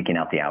constantly seeking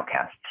out the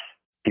outcasts,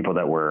 people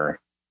that were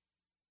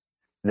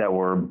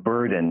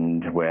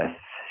burdened with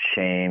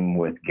shame,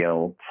 with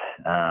guilt,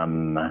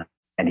 and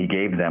he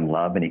gave them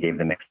love, and he gave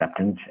them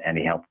acceptance, and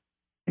he helped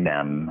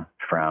them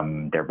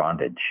from their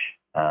bondage.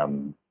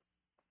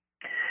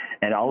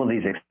 And all of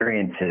these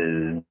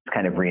experiences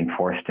kind of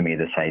reinforced to me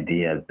this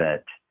idea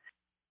that,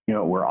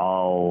 we're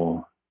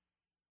all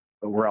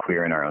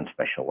queer in our own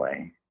special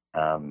way.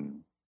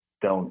 None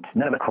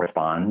of it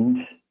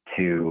correspond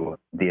to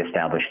the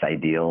established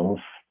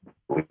ideals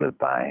we live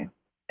by,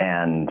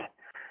 and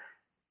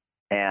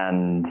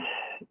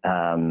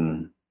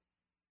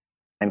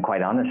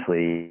quite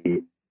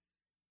honestly,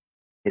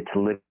 it's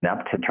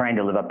trying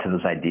to live up to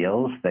those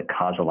ideals that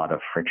cause a lot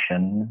of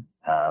friction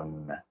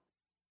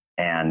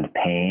and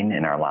pain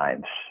in our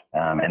lives.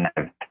 And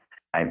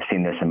I've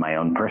seen this in my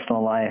own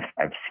personal life.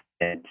 I've seen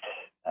it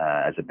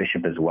as a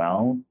bishop as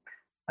well.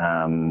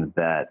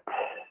 That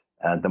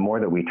the more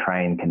that we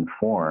try and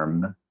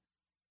conform,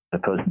 as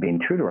opposed to being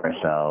true to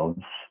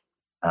ourselves,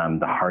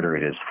 the harder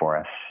it is for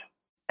us.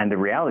 And the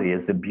reality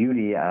is, the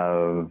beauty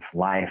of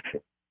life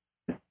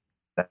is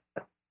that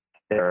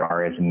there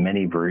are as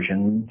many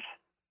versions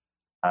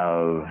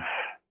of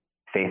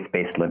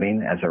faith-based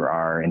living as there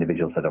are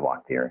individuals that have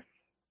walked the earth.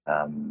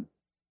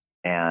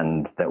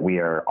 And that we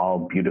are all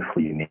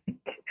beautifully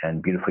unique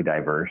and beautifully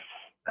diverse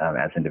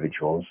as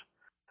individuals,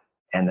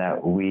 and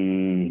that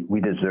we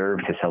deserve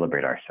to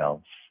celebrate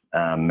ourselves,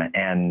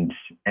 and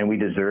we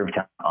deserve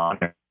to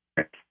honor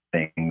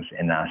things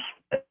in us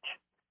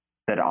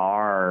that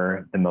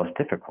are the most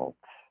difficult.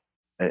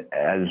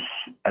 As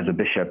a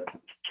bishop,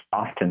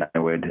 often I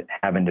would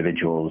have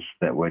individuals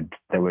that would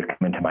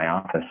come into my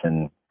office,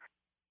 and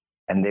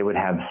they would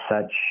have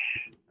such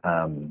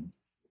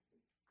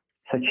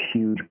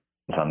huge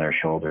on their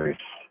shoulders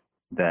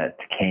that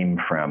came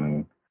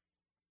from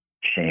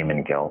shame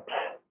and guilt.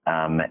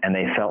 And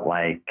they felt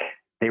like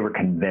they were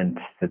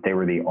convinced that they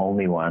were the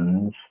only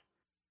ones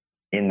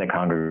in the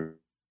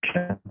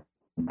congregation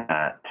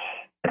that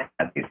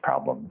had these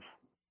problems.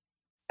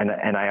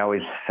 And I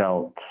always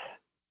felt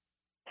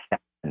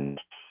saddened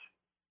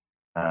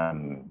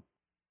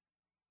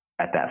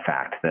at that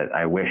fact, that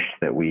I wish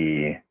that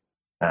we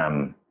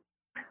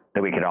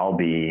could all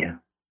be a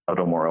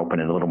little more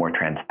open and a little more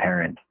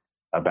transparent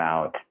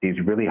about these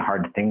really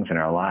hard things in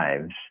our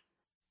lives.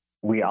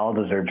 We all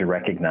deserve to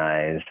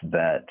recognize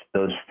that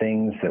those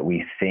things that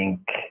we think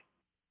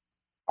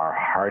are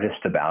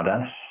hardest about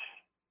us,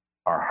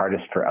 are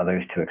hardest for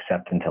others to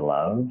accept and to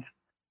love,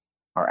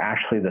 are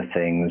actually the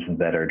things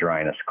that are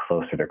drawing us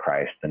closer to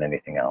Christ than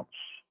anything else,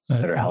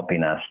 that are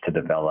helping us to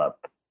develop.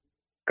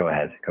 Go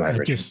ahead,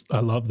 Richard.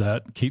 I love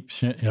that.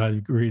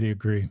 I really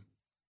agree.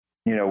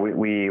 You know,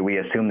 we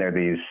assume they're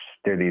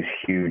these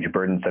huge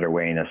burdens that are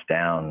weighing us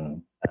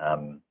down,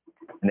 and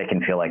they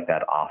can feel like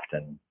that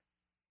often.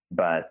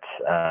 But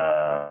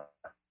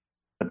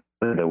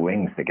they're the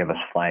wings that give us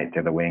flight.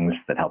 They're the wings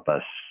that help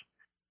us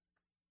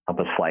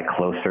fly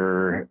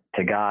closer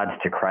to God,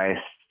 to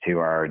Christ, to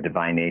our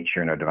divine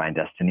nature and our divine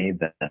destiny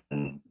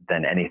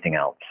than anything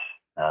else.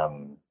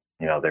 You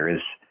know,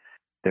 there's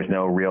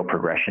no real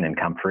progression in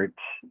comfort,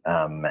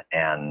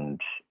 and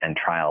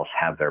trials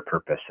have their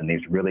purpose. And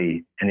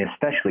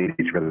especially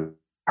these really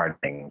hard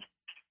things.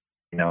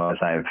 You know,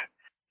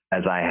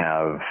 as I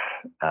have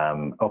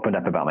opened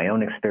up about my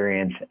own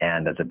experience,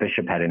 and as a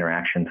bishop had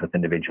interactions with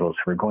individuals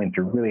who are going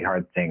through really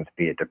hard things,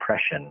 be it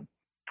depression,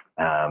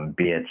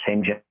 be it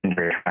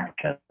same-gender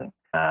attraction,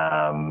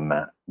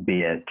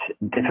 be it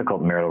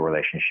difficult marital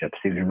relationships,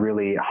 these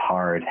really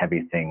hard,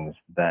 heavy things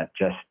that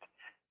just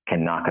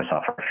can knock us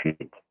off our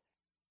feet.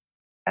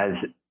 As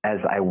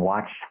I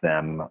watched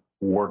them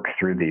work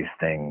through these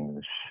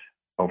things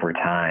over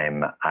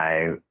time,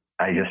 I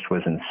just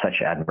was in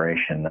such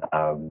admiration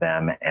of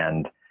them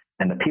and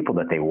the people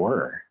that they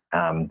were.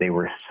 They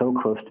were so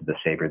close to the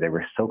Savior. They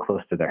were so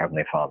close to their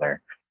Heavenly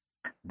Father.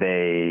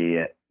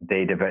 They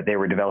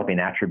were developing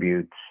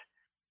attributes.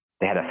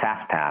 They had a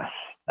fast pass,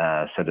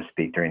 so to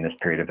speak, during this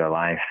period of their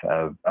life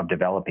of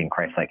developing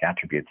Christ-like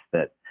attributes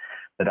that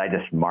I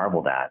just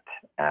marveled at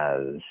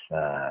as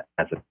a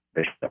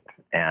bishop.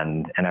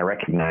 And I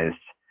recognized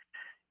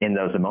in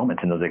those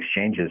moments, in those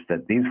exchanges,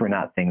 that these were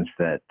not things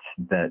that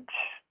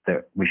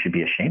we should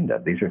be ashamed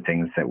of. These are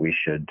things that we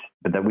should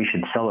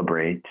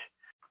celebrate,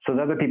 so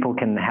that other people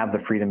can have the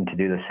freedom to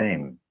do the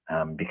same.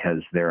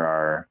 Because there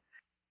are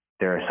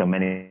so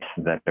many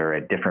that are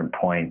at different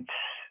points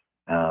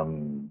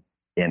in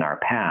our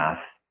path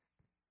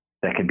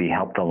that could be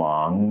helped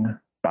along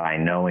by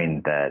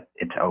knowing that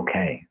it's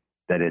okay,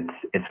 that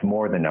it's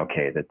more than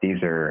okay, that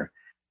these are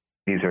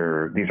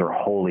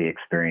holy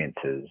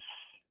experiences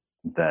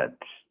that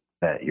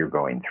you're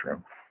going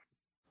through.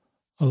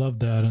 I love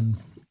that. And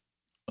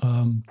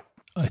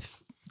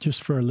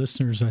just for our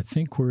listeners, I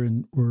think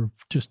we're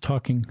just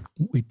talking.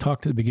 We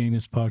talked at the beginning of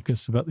this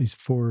podcast about these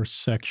 4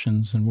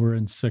 sections, and we're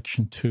in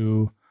section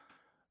 2,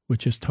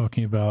 which is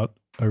talking about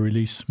a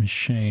release from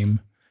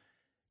shame.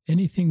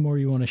 Anything more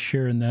you want to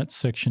share in that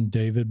section,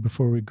 David,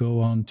 before we go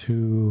on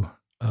to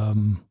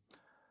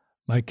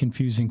my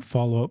confusing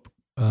follow-up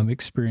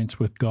experience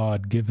with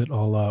God? Give it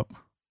all up.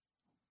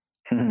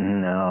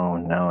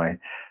 No.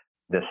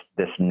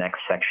 This next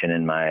section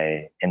in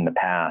the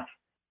path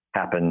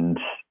happened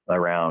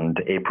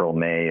around April,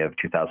 May of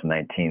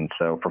 2019.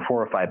 So for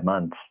 4 or 5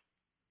 months,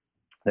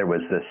 there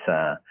was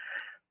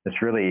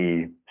this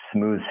really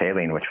smooth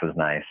sailing, which was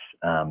nice.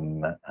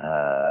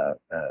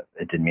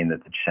 It didn't mean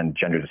that the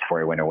gender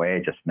dysphoria went away.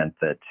 It just meant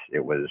that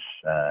it was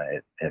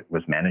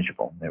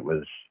manageable. It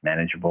was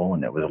manageable,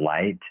 and it was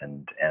light,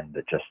 and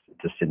it just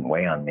didn't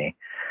weigh on me.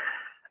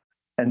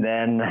 And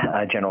then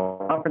a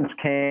general conference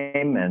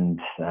came, and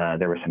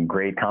there were some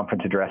great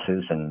conference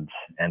addresses, and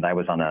I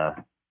was on a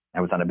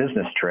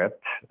business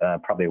trip,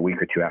 probably a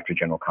week or 2 after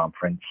general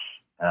conference,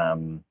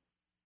 and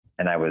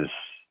I was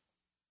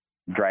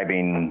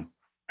driving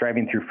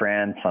through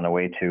France on a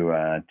way to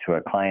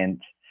a client,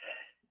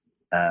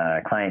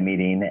 client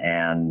meeting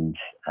and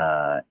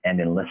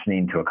in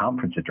listening to a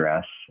conference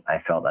address, I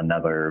felt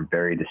another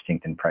very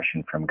distinct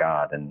impression from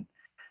God, and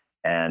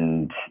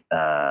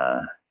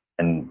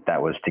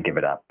that was to give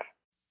it up,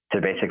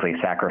 to basically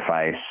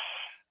sacrifice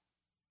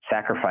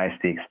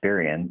the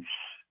experience,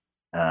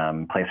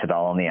 place it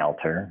all on the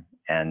altar,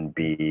 and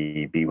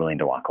be willing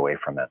to walk away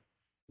from it.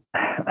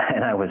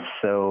 And I was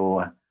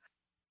so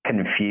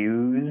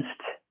confused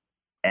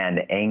and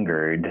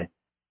angered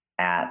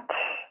at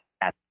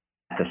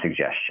the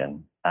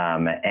suggestion.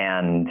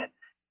 And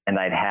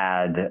I'd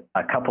had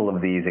a couple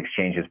of these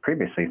exchanges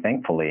previously,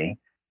 thankfully,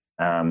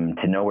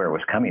 to know where it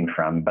was coming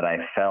from, but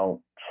I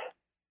felt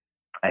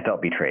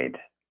betrayed.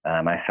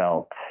 I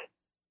felt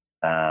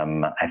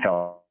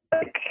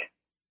like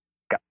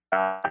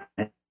God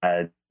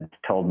had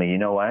told me, you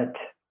know what?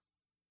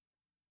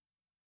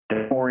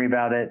 Don't worry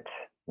about it.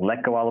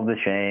 Let go all of the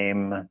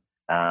shame.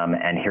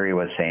 And here he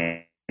was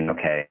saying,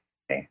 okay,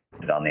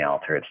 put it on the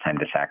altar. It's time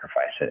to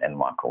sacrifice it and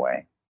walk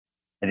away.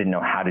 I didn't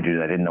know how to do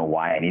that. I didn't know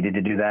why I needed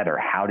to do that or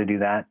how to do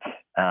that.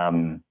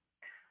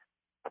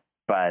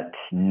 But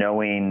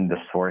knowing the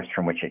source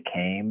from which it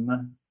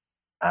came,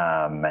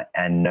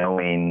 and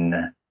knowing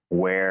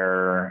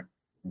where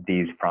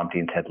these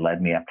promptings had led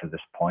me up to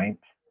this point,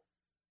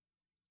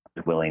 I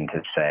was willing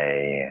to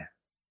say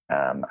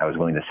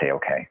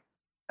okay.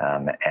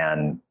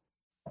 And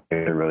it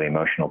was a really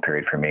emotional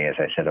period for me as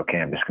I said, okay,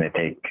 I'm going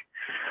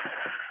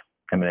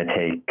to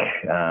take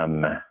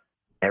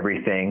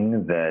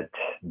everything that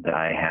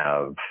I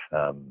have,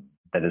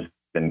 that has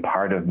been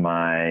part of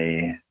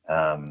my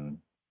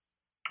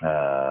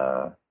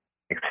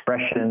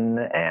expression,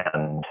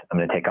 and I'm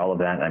going to take all of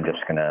that, and I'm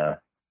just going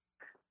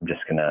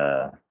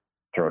to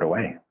throw it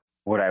away.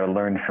 What I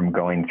learned from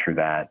going through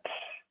that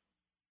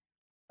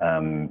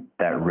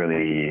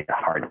really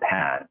hard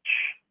patch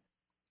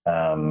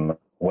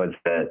was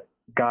that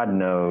God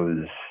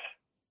knows,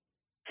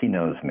 He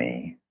knows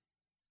me,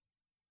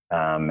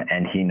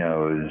 and He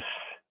knows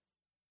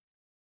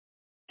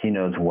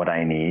what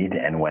I need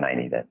and when I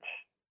need it.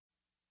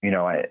 You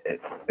know,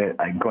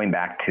 going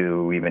back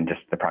to even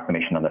just the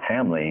proclamation on the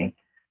family,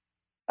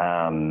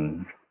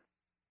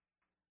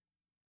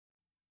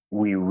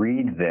 we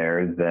read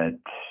there that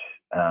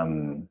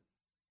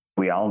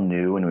we all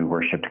knew and we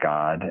worshiped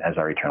God as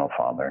our eternal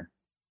Father.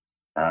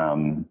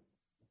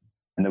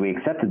 And that we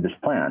accepted this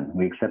plan.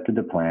 We accepted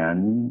the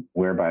plan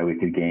whereby we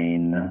could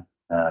gain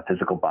a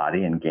physical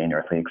body and gain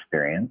earthly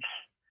experience.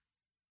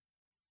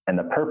 And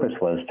the purpose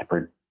was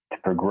to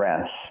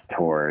progress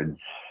towards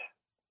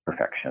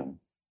perfection.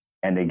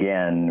 And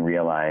again,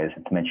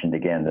 it's mentioned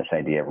again, this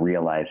idea of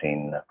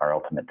realizing our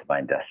ultimate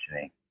divine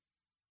destiny.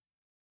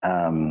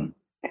 And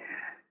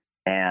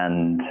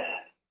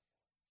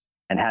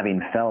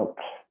having felt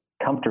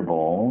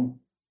comfortable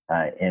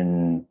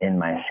in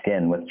my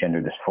skin with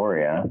gender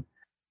dysphoria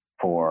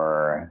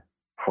for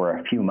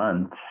a few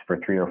months, for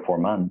 3 or 4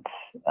 months,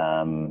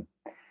 and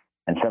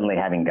suddenly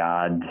having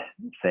God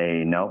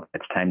say, nope,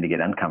 it's time to get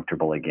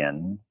uncomfortable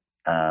again.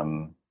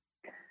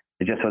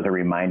 It just was a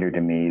reminder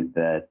to me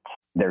that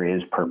there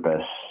is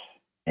purpose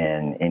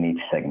in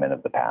each segment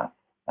of the path,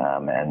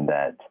 and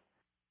that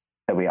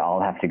we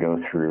all have to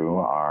go through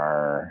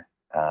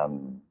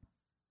and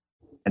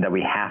that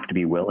we have to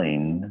be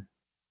willing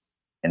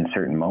in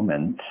certain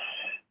moments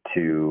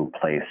to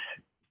place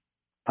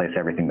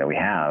everything that we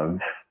have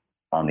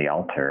on the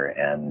altar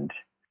and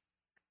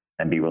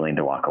be willing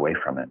to walk away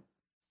from it.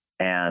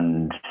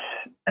 And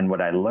what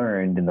I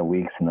learned in the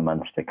weeks and the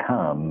months to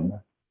come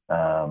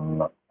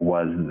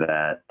was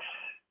that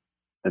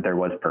there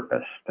was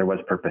purpose. There was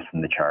purpose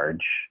in the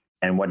charge.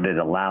 And what it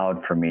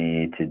allowed for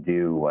me to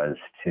do was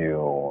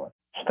to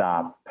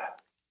stop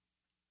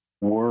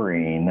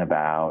worrying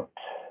about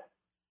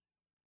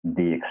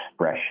the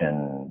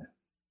expression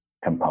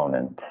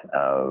component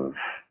of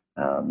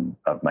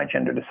my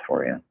gender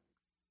dysphoria,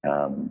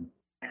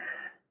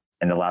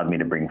 and allowed me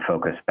to bring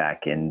focus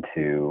back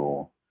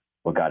into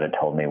what God had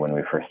told me when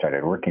we first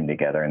started working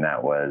together, and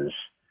that was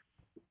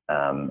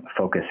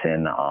focus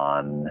in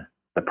on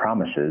the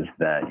promises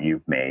that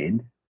you've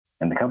made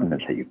and the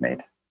covenants that you've made.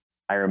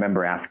 I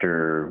remember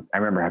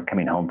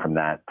coming home from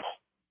that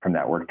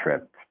work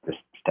trip, just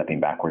stepping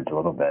backwards a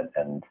little bit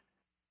and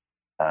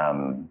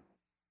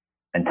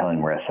telling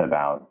Marissa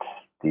about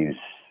these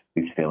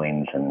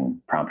feelings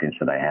and promptings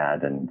that I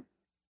had, and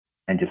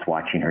just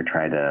watching her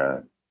try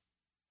to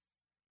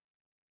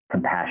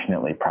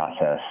compassionately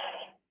process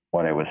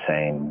what I was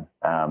saying.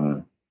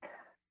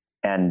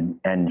 And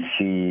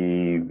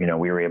she,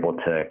 we were able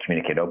to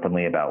communicate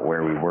openly about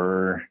where we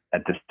were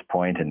at this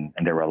point, and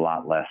there were a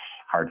lot less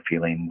hard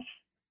feelings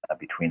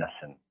between us,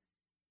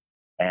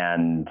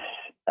 and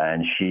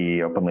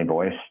she openly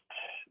voiced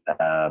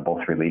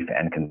both relief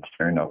and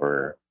concern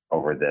over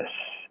this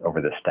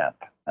step.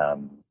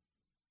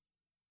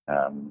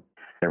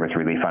 There was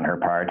relief on her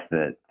part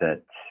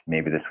that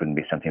maybe this wouldn't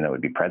be something that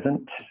would be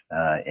present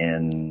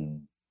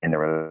in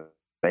the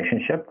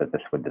relationship, that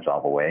this would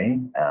dissolve away.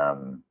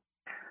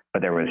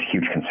 But there was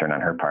huge concern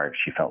on her part.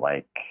 She felt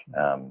like,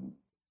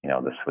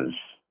 this was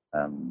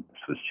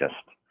This was just,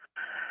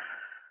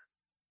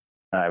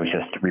 I was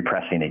just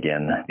repressing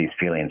again these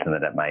feelings, and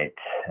that it might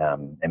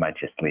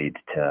just lead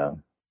to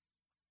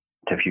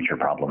future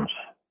problems.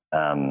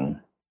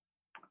 And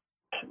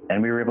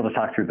we were able to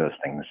talk through those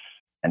things.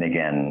 And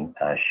again,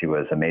 she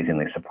was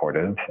amazingly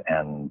supportive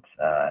and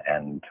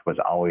was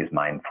always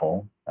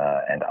mindful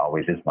and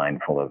always is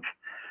mindful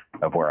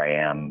of where I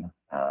am.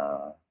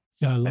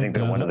 Yeah, I love I think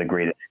that one of the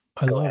greatest.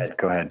 Go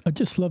ahead. I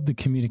just love the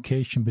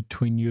communication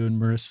between you and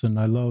Marissa, and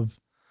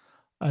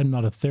I'm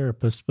not a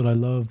therapist, but I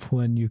love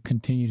when you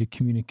continue to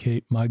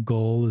communicate my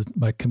goal,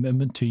 my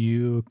commitment to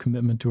you,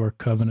 commitment to our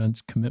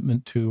covenants,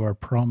 commitment to our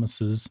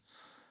promises.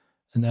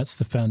 And that's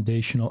the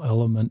foundational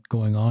element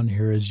going on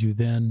here, is you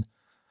then,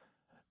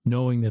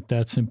 knowing that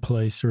that's in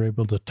place, are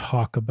able to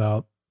talk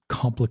about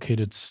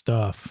complicated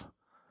stuff,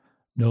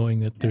 knowing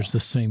that there's the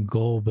same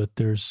goal, but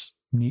there's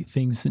neat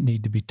things that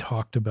need to be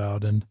talked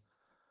about. And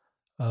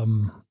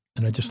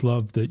I just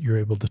love that you're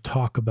able to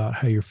talk about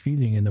how you're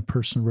feeling and the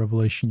personal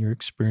revelation you're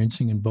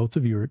experiencing, and both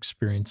of you are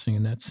experiencing.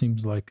 And that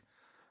seems like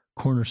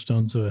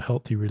cornerstones of a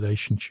healthy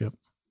relationship.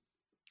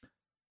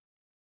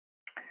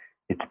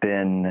 It's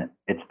been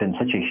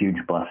such a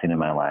huge blessing in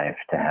my life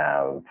to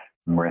have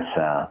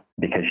Marissa,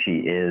 because she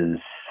is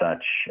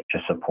such a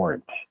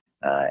support,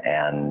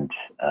 and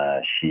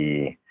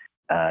she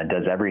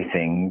does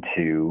everything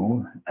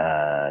to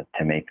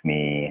make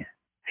me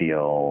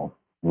feel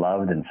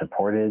loved and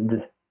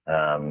supported.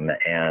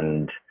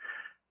 And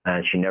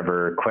she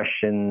never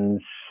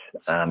questions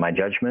my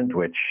judgment,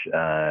 which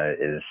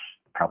is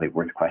probably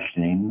worth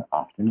questioning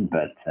often.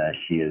 But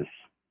she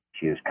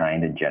is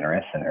kind and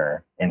generous in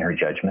her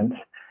judgments.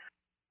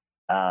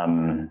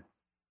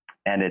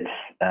 And it's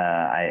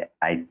I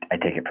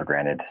take it for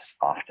granted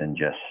often,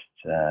 just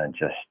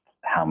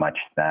how much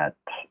that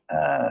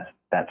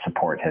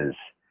support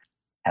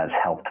has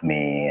helped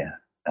me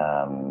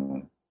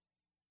on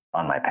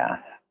my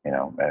path.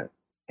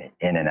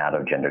 In and out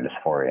of gender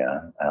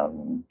dysphoria.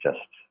 Just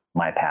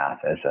my path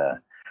as a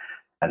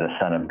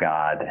son of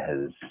God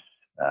has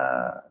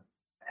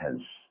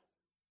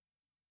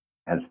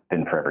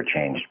been forever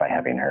changed by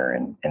having her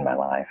in my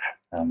life.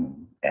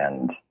 And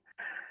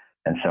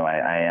so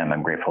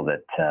I'm grateful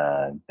that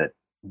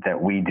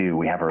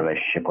we have a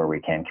relationship where we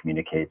can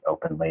communicate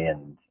openly,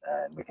 and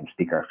we can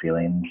speak our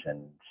feelings,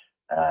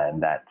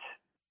 and that's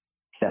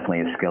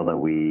definitely a skill that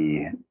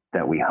we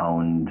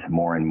honed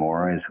more and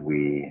more as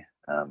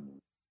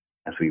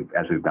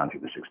we've gone through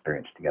this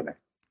experience together.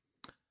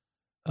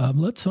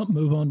 Let's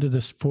move on to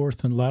this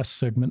fourth and last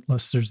segment,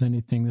 unless there's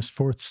anything. This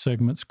fourth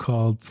segment's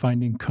called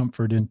Finding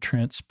Comfort in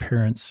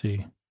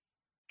Transparency.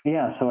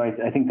 Yeah, so I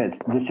think that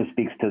this just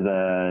speaks to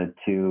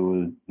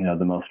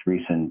the most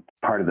recent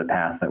part of the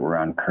path that we're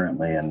on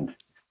currently, and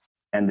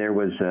there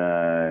was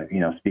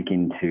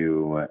speaking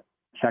to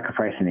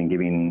sacrificing and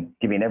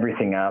giving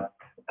everything up.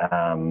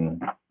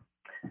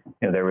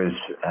 There was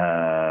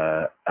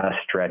a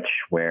stretch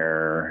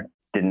where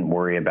didn't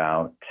worry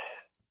about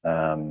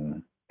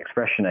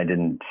expression. I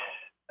didn't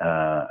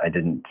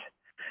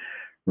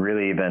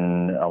really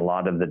even. A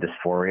lot of the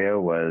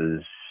dysphoria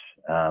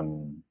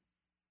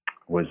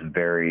was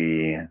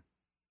very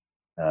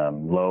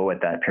low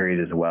at that period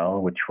as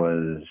well, which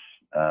was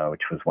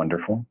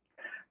wonderful,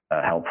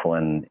 helpful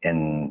in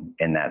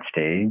that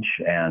stage.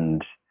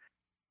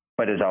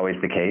 But as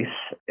always the case,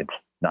 it's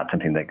not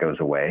something that goes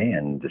away,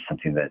 and it's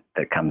something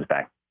that comes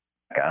back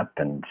up.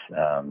 And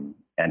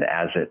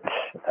as it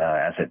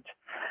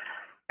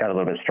got a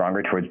little bit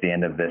stronger towards the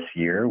end of this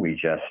year, we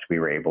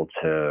were able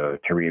to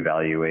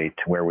reevaluate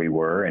where we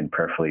were and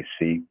prayerfully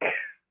seek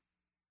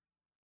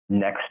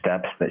next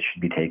steps that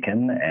should be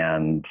taken.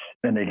 And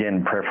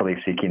again, prayerfully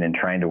seeking and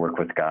trying to work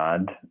with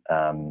God.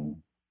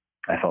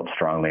 I felt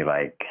strongly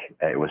like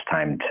it was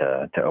time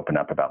to open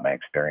up about my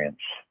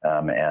experience,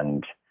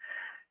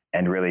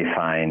 and really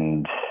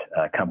find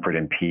comfort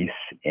and peace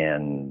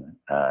in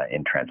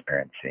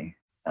transparency.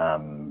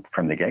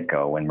 From the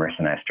get-go, when Marissa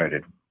and I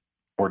started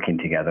working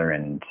together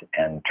and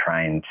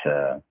trying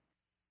to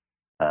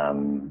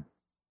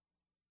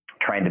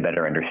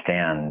better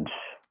understand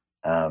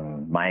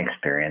my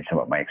experience and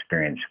what my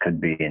experience could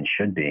be and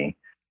should be,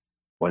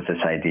 was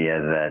this idea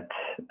that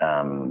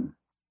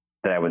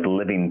I was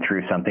living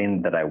through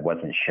something that I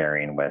wasn't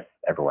sharing with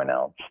everyone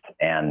else.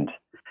 And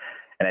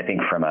I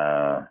think from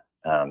a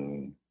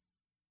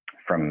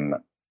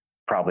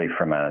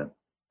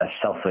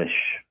selfish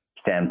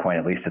standpoint,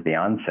 at least at the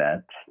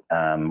onset,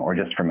 or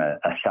just from a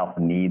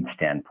self-need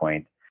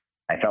standpoint,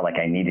 I felt like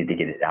I needed to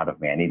get it out of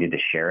me. I needed to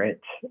share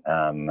it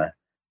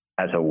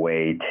as a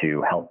way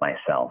to help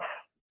myself.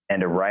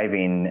 And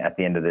arriving at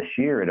the end of this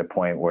year at a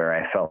point where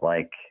I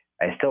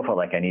still felt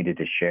like I needed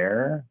to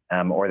share,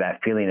 or that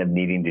feeling of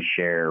needing to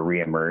share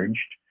reemerged,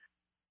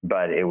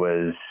 but it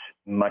was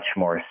much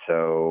more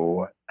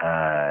so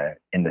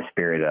in the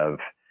spirit of,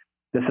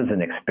 this is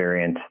an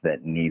experience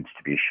that needs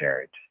to be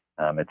shared.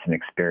 It's an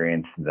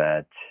experience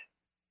that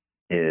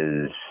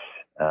is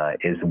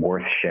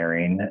worth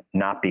sharing,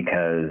 not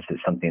because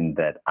it's something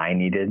that I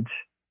needed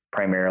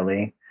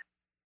primarily,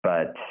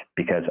 but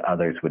because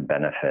others would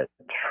benefit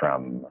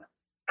from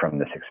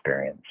this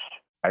experience.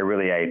 I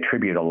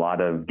attribute a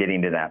lot of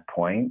getting to that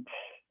point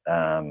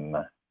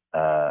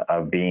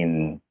of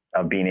being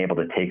able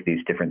to take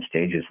these different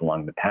stages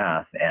along the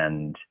path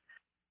and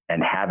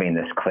having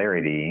this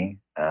clarity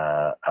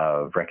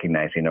of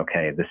recognizing,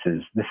 okay, this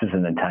is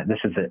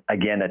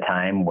again a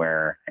time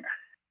where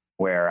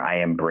I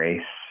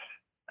embrace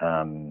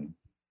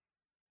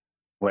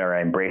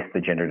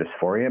the gender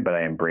dysphoria, but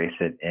I embrace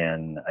it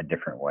in a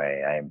different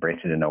way. I embrace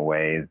it in a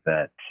way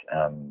that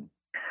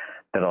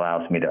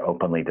allows me to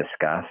openly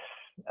discuss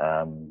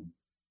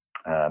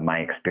my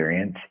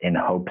experience in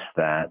hopes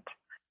that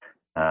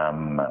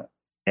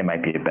it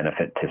might be a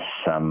benefit to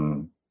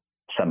some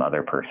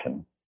other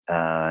person.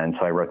 And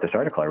so I wrote this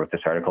article. I wrote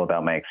this article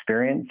about my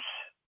experience,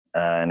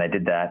 and I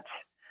did that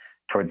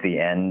towards the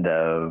end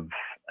of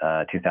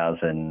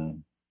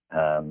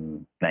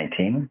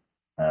 2019,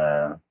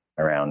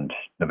 around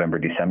November,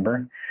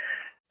 December.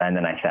 And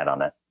then I sat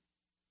on it.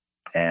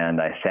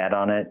 And I sat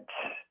on it,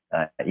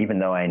 even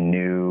though I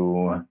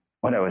knew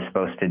what I was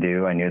supposed to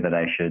do. I knew that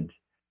I should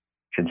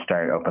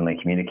start openly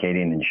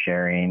communicating and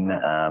sharing.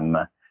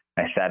 I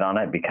sat on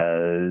it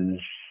because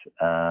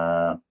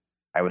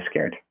I was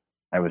scared.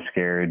 I was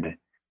scared.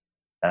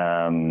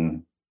 I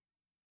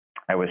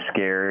was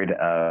scared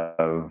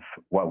of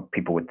what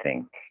people would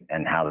think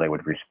and how they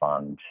would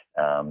respond.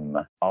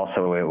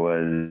 Also, it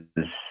was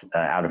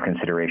out of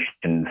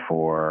consideration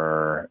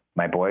for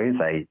my boys.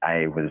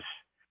 I was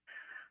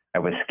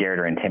scared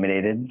or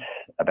intimidated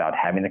about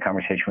having the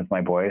conversation with my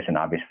boys, and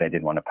obviously I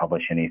didn't want to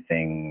publish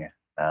anything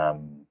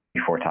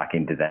before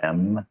talking to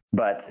them.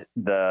 But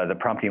the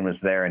prompting was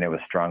there, and it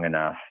was strong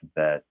enough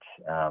that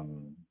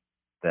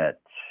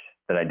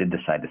I did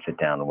decide to sit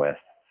down with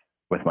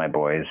my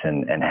boys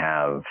and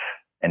have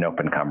an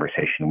open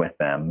conversation with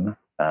them.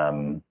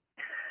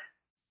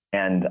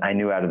 And I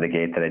knew out of the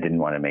gate that I didn't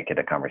want to make it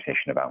a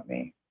conversation about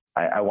me.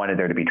 I wanted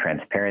there to be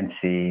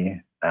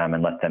transparency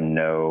and let them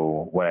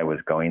know what I was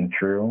going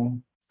through.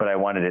 But I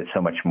wanted it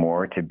so much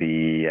more to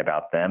be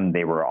about them.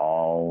 They were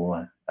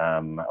all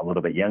a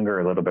little bit younger,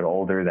 a little bit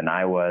older than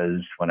I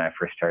was when I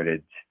first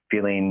started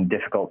feeling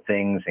difficult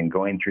things and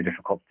going through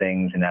difficult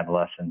things in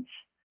adolescence.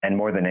 And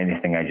more than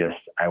anything,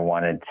 I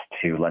wanted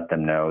to let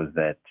them know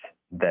that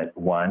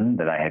one,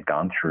 that I had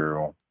gone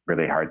through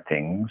really hard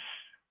things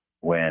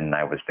when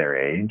I was their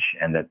age,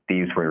 and that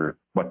these were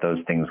what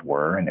those things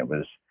were, and it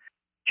was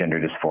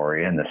gender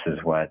dysphoria, and this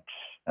is what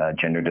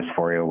gender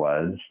dysphoria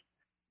was.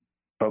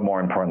 But more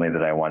importantly,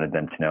 that I wanted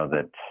them to know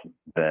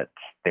that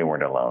they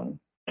weren't alone.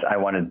 I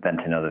wanted them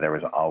to know that there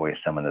was always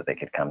someone that they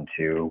could come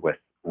to with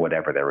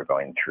whatever they were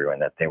going through,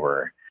 and that they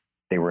were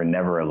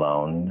never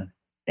alone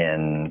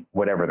in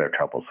whatever their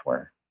troubles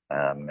were,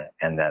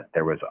 and that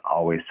there was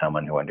always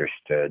someone who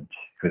understood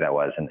who that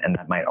was, and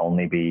that might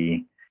only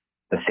be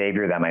the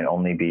Savior, that might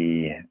only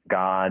be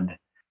God,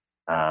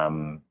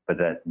 but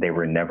that they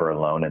were never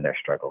alone in their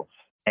struggles.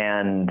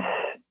 And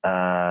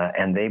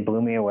they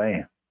blew me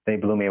away. They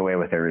blew me away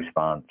with their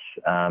response,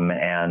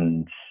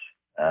 and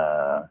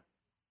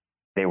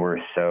they were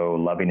so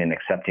loving and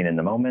accepting in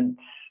the moment,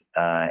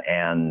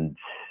 and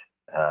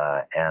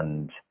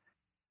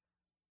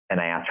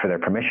I asked for their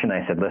permission.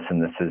 I said, "Listen,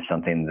 this is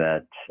something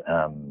that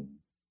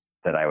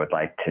I would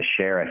like to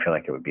share. I feel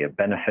like it would be a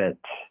benefit."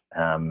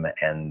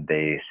 And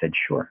they said,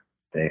 "Sure."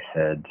 They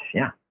said,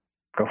 "Yeah,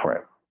 go for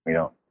it. We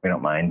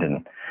don't mind."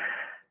 And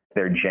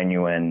their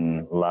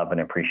genuine love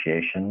and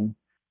appreciation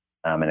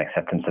and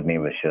acceptance of me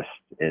was just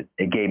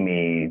it gave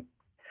me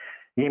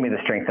the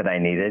strength that I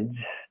needed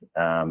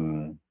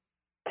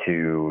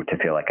to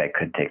feel like I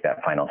could take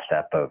that final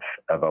step of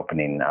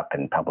opening up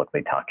and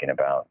publicly talking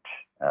about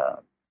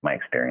my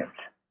experience.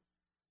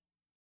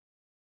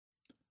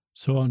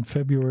 So on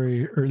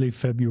early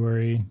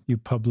February, you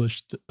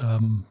published,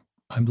 I'm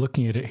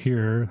looking at it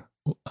here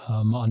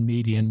on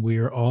Medium, "We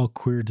Are All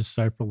Queer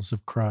Disciples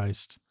of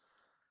Christ."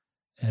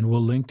 And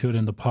we'll link to it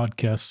in the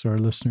podcast so our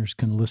listeners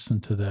can listen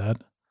to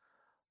that.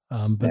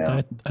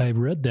 But I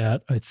read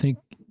that. I think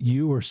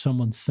you or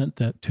someone sent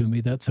that to me.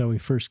 That's how we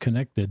first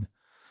connected.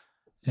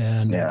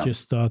 And I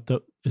just thought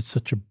that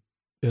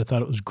I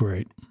thought it was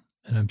great.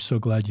 And I'm so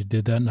glad you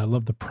did that. And I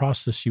love the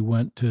process you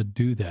went to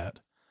do that.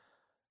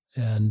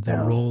 And the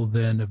role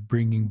then of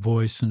bringing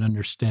voice and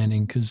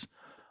understanding, because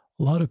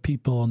a lot of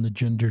people on the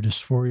gender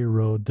dysphoria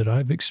road that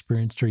I've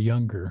experienced are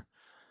younger,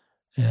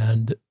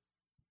 and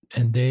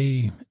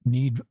they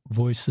need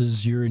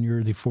voices. You're in your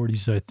early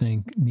 40s, I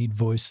think, need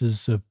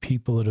voices of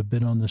people that have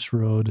been on this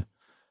road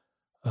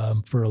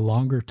for a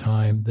longer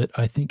time that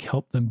I think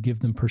help them, give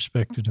them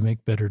perspective to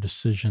make better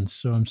decisions.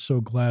 So I'm so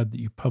glad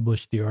that you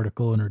published the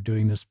article and are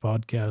doing this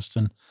podcast,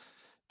 and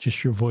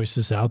just your voice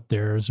is out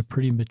there as a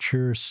pretty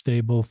mature,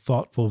 stable,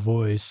 thoughtful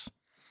voice.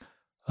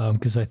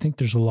 Because I think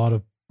there's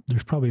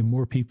probably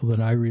more people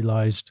than I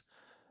realized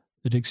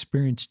that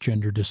experience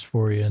gender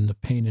dysphoria and the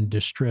pain and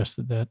distress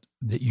that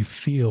you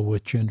feel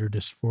with gender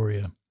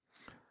dysphoria.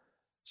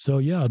 So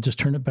yeah, I'll just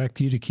turn it back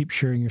to you to keep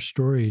sharing your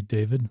story,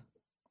 David.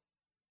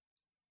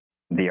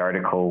 the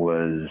article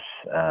was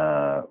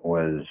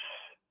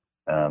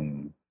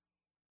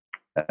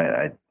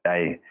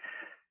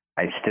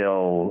I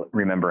still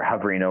remember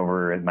hovering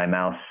over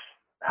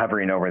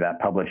that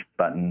publish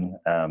button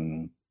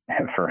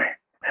for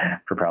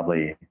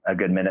probably a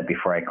good minute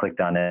before I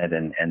clicked on it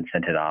and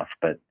sent it off.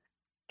 But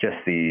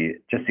just the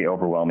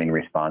overwhelming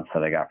response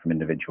that I got from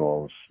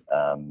individuals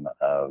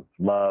of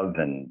love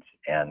and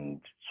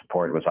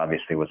support was a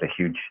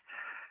huge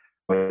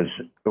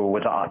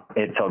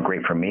it felt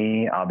great for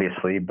me,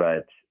 obviously,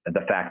 but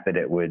the fact that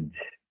it would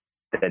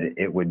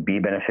be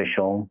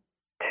beneficial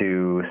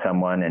to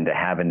someone and to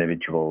have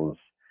individuals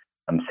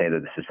say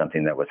that this is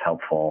something that was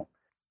helpful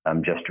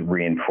just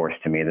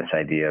reinforced to me this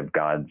idea of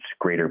God's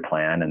greater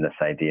plan, and this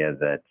idea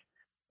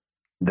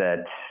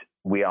that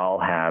we all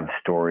have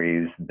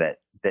stories that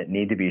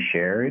need to be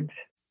shared,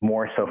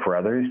 more so for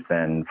others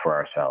than for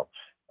ourselves.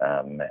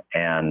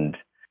 And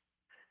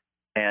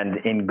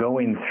in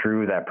going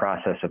through that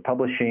process of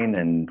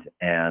publishing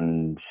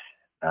and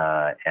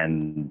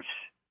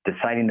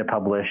deciding to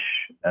publish,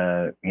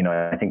 I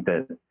think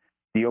that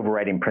the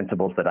overriding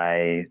principles that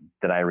I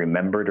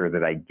remembered or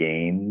that I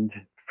gained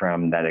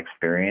from that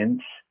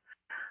experience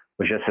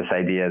was just this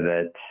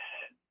idea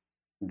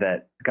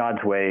that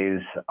God's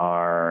ways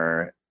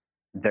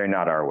they're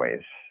not our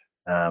ways,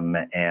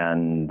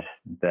 and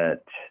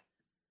that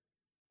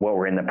what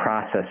we're in the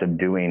process of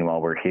doing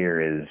while we're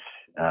here is,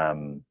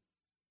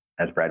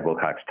 as Brad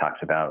Wilcox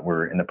talks about,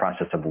 we're in the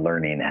process of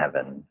learning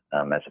heaven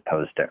as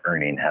opposed to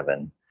earning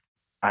heaven.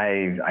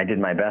 I did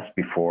my best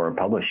before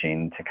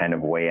publishing to kind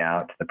of weigh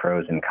out the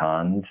pros and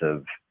cons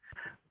of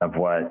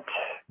what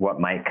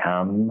might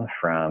come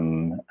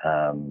from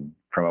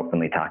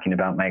openly talking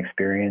about my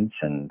experience,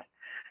 and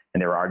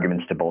there were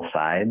arguments to both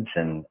sides,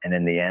 and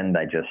in the end,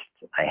 I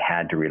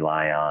had to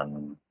rely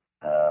on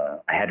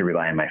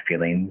my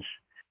feelings,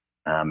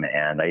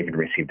 and I even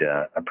received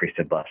a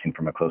priesthood blessing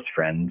from a close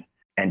friend,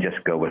 and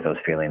just go with those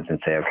feelings and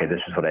say, okay,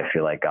 this is what I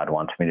feel like God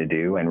wants me to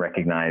do, and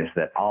recognize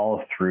that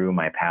all through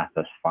my path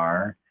thus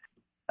far,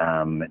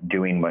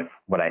 doing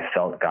what I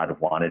felt God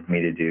wanted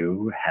me to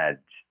do had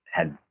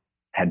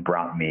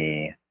brought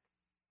me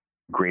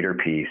greater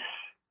peace,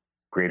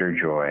 greater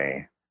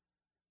joy,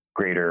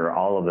 greater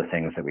all of the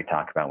things that we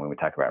talk about when we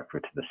talk about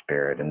fruits of the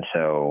Spirit. And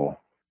so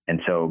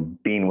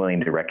being willing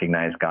to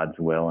recognize God's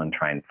will and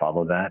try and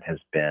follow that has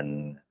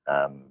been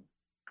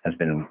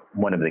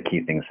one of the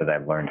key things that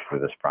I've learned through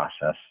this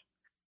process.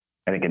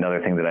 I think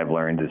another thing that I've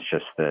learned is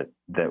just that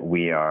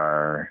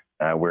we're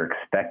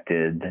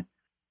expected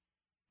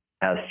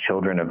as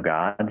children of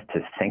God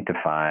to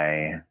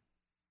sanctify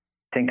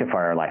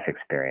our life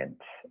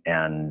experience,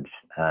 and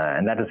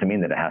that doesn't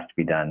mean that it has to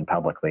be done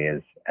publicly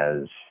as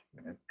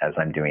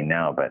I'm doing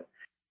now, but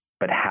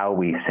how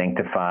we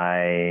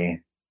sanctify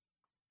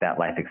that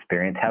life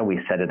experience, how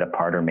we set it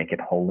apart or make it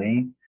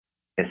holy,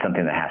 is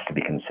something that has to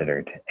be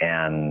considered.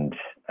 And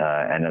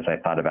as I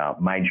thought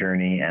about my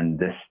journey and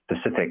this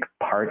specific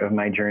part of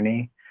my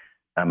journey,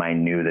 I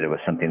knew that it was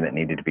something that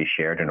needed to be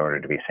shared in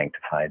order to be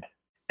sanctified.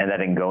 And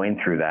that in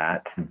going through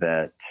that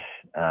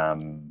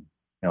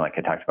like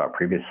I talked about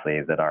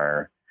previously, that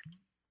our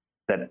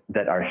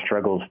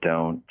struggles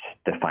don't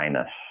define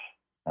us,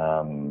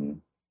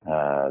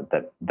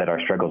 that our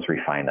struggles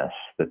refine us,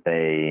 that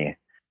they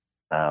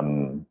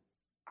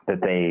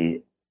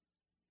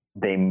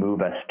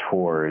move us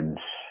towards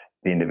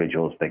the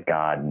individuals that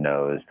God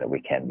knows that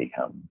we can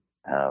become.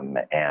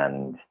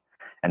 And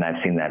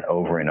I've seen that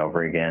over and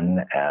over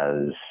again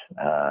as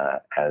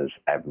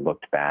I've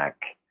looked back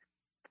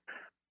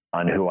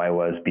on who I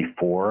was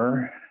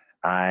before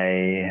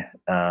I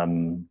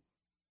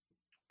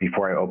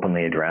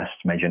openly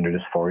addressed my gender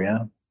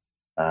dysphoria.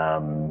 I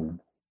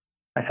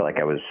felt like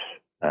I was,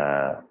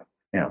 a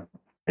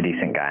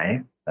decent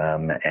guy,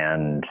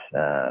 and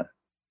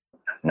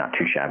not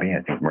too shabby.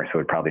 I think Marissa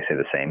would probably say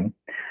the same.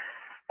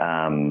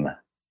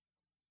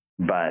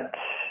 But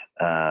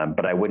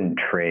I wouldn't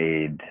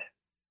trade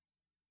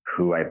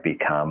who I've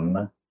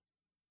become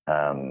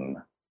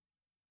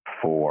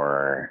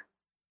for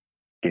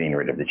getting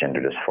rid of the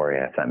gender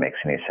dysphoria, if that makes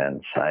any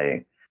sense.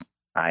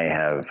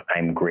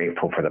 I'm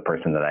grateful for the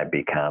person that I've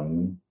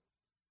become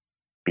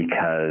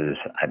because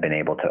I've been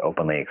able to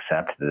openly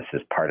accept this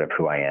is part of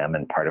who I am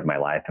and part of my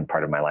life and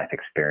part of my life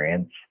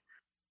experience,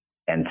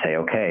 and say,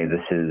 okay,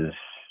 this is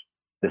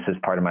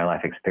part of my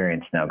life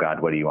experience. Now,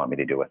 God, what do you want me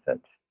to do with it?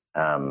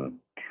 And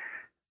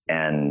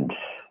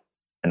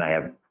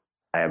I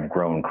have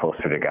grown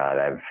closer to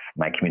God.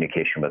 My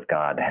communication with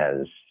God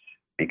has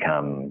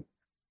become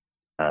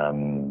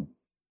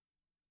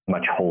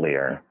much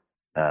holier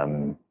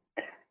and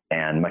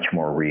much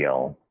more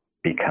real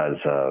because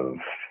of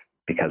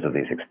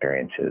these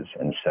experiences.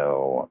 And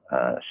so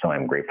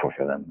I'm grateful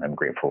for them. I'm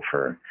grateful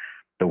for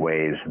the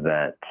ways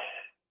that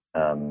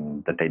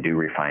they do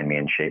refine me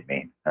and shape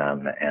me.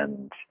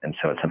 And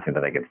so it's something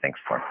that I give thanks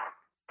for.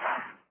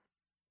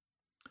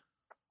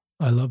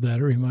 I love that.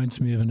 It reminds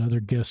me of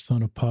another guest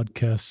on a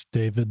podcast,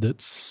 David,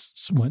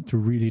 that's went through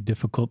really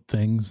difficult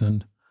things,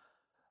 and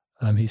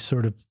he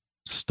sort of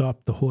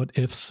stopped the what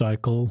if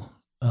cycle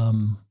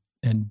and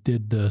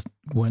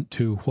went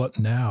to What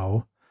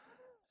Now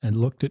and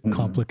looked at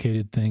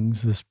complicated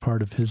things as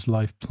part of his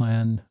life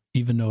plan,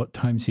 even though at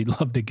times he'd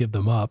love to give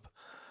them up.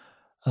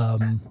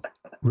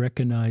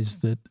 Recognize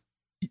that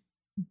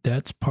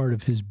that's part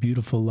of his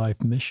beautiful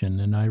life mission.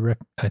 And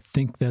I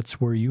think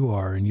that's where you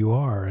are, and you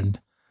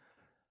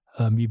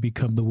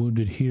become the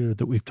wounded healer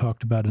that we've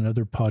talked about in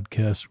other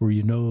podcasts, where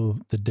you know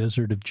the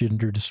desert of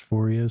gender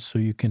dysphoria, so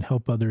you can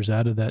help others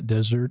out of that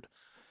desert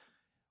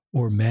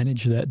or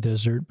manage that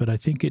desert. But I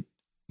think it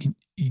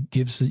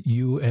gives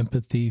you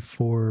empathy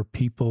for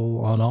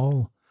people on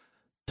all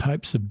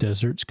types of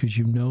deserts, because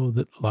you know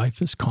that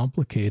life is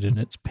complicated and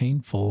it's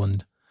painful,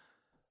 and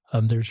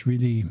there's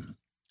really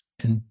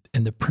and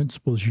the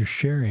principles you're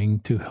sharing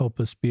to help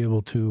us be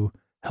able to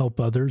help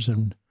others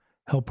and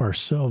help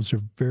ourselves are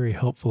very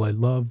helpful. I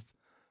love,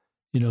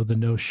 the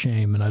no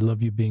shame, and I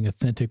love you being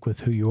authentic with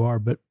who you are,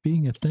 but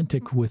being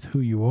authentic with who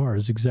you are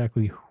is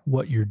exactly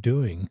what you're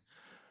doing.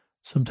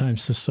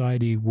 Sometimes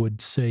society would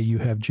say you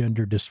have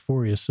gender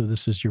dysphoria, so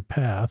this is your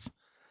path.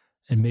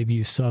 And maybe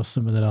you saw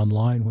some of that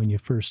online when you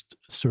first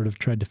sort of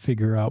tried to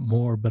figure out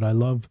more, but I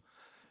love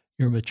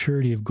your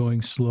maturity of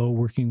going slow,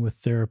 working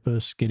with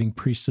therapists, getting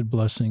priesthood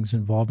blessings,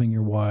 involving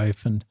your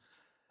wife. And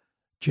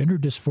gender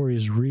dysphoria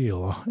is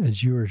real,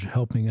 as you are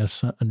helping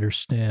us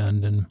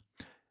understand. And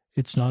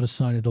it's not a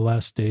sign of the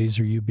last days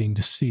or you being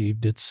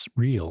deceived. It's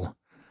real.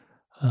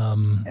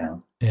 Yeah.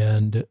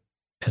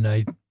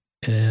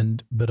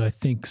 But I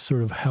think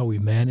sort of how we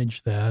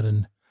manage that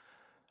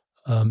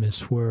is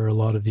where a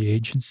lot of the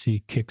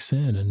agency kicks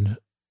in.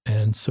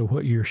 And so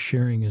what you're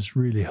sharing is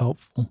really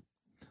helpful.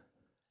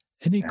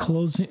 Any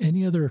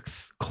other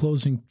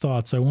closing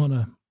thoughts? I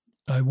want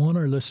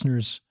our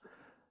listeners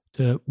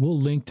we'll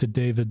link to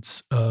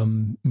David's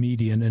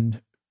Medium.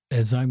 And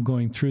as I'm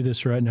going through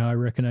this right now, I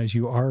recognize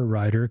you are a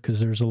writer because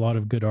there's a lot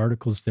of good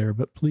articles there,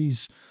 but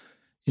please,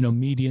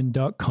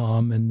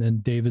 Medium.com, and then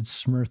David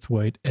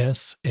Smurthwaite,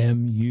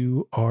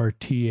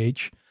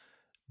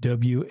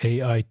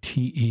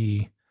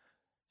 SMURTHWAITE.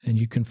 And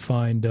you can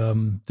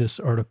find this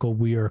article,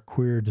 We are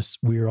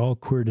all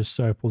queer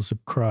disciples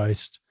of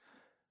Christ.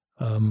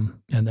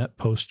 And that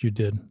post you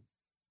did.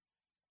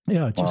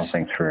 Yeah.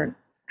 Thanks for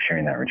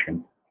sharing that,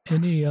 Richard.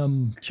 Any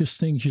just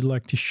things you'd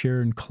like to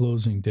share in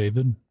closing,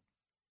 David?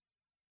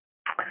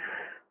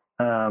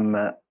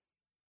 No,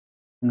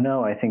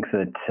 I think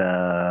that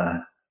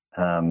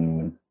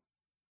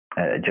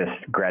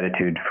just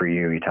gratitude for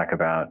you. You talk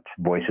about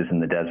voices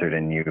in the desert,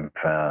 and you've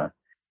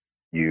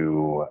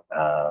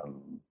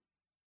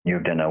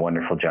done a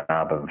wonderful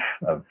job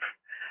of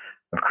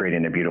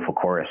creating a beautiful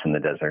chorus in the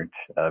desert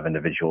of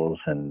individuals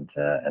and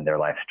their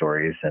life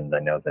stories. And I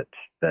know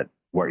that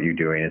what you're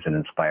doing is an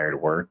inspired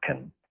work,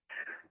 and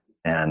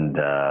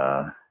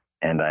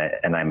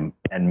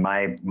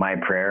my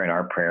prayer and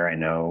our prayer, I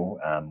know,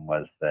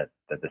 was that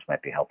this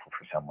might be helpful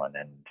for someone,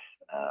 and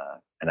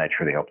I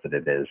truly hope that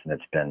it is. And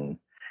it's been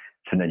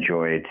a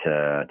joy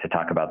to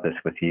talk about this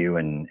with you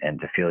and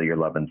to feel your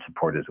love and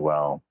support as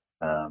well.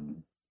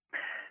 And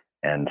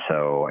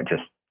so I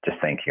just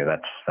thank you.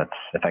 That's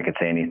if I could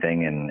say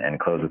anything and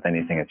close with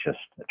anything, it's just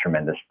a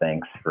tremendous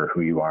thanks for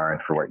who you are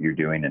and for what you're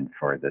doing and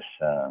for this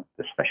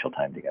special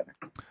time together.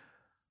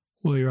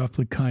 Well, you're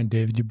awfully kind,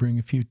 David. You bring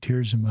a few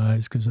tears in my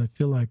eyes, because I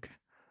feel like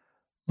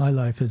my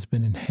life has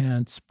been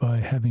enhanced by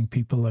having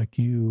people like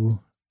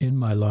you in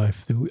my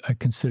life that I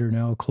consider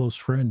now a close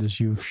friend, as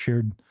you've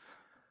shared,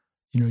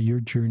 your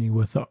journey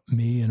with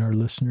me and our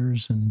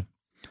listeners. And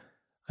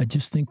I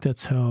just think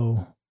that's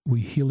how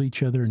we heal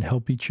each other and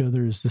help each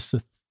other,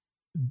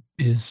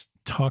 is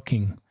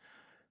talking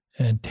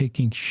and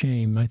taking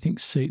shame. I think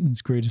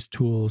Satan's greatest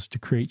tool is to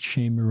create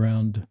shame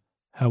around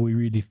how we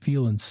really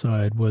feel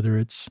inside, whether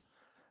it's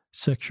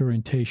sexual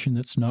orientation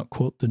that's not,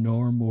 quote, the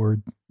norm, or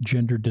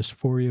gender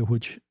dysphoria,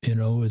 which,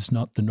 is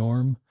not the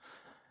norm.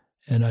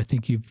 And I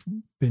think you've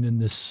been in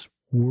this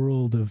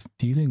world of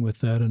dealing with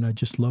that, and I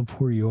just love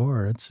where you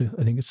are. I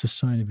think it's a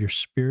sign of your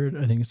spirit.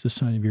 I think it's a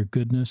sign of your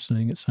goodness. I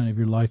think it's a sign of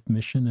your life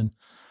mission. And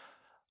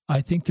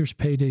I think there's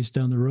paydays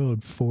down the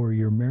road for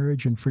your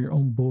marriage and for your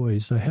own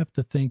boys. I have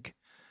to think,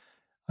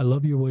 I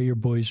love your way your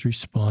boys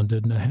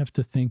responded, and I have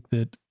to think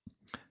that,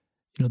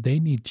 they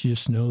need to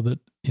just know that,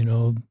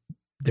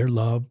 they're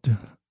loved,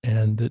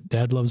 and that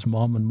dad loves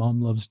mom and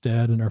mom loves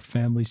dad, and our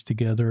family's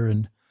together.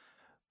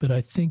 But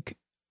I think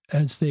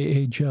as they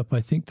age up,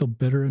 I think they'll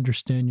better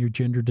understand your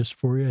gender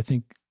dysphoria. I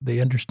think they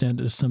understand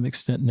it to some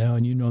extent now,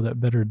 and you know that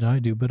better than I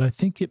do. But I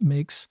think it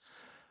makes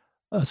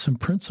some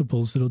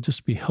principles that'll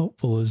just be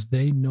helpful, as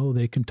they know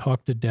they can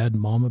talk to dad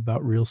and mom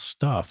about real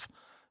stuff,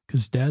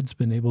 because dad's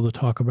been able to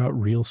talk about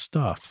real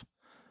stuff.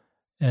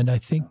 And I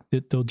think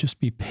that there'll just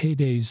be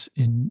paydays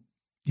in,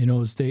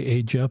 as they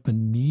age up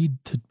and need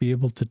to be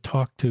able to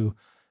talk to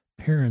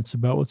parents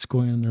about what's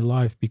going on in their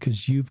life,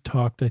 because you've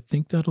talked. I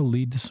think that'll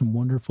lead to some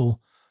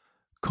wonderful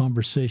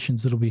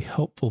conversations that'll be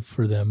helpful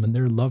for them and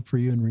their love for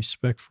you and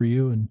respect for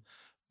you and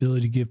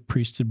ability to give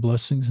priesthood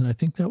blessings. And I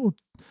think that will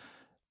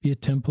be a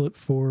template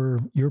for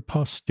your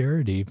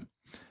posterity.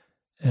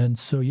 And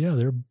so, yeah,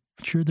 there'll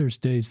sure there's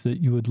days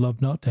that you would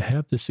love not to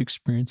have this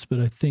experience, but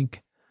I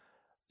think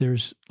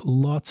there's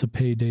lots of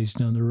paydays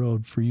down the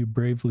road for you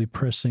bravely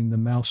pressing the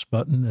mouse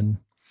button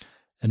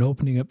and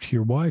opening up to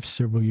your wife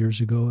several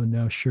years ago and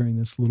now sharing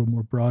this a little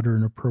more broader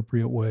and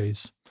appropriate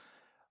ways.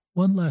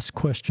 One last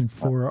question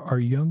for our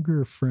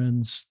younger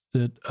friends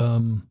that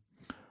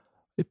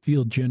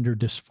feel gender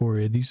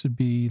dysphoria. These would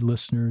be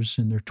listeners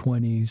in their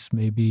 20s,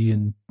 maybe,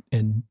 and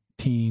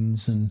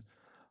teens, and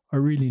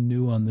are really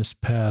new on this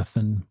path.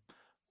 And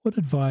what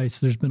advice,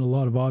 there's been a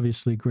lot of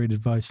obviously great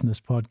advice in this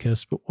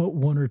podcast, but what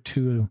one or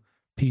two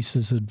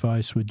pieces of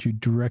advice would you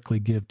directly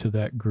give to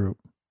that group?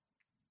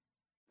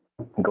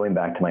 Going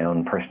back to my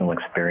own personal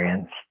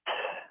experience,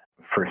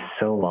 for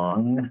so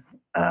long,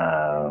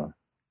 I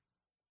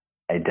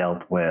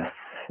dealt with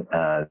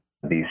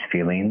these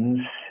feelings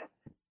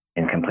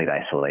in complete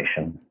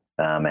isolation.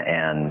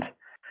 And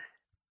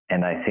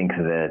I think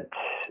that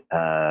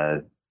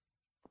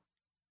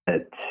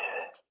that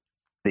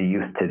the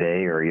youth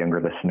today or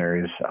younger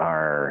listeners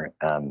are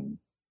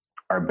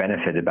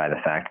benefited by the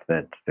fact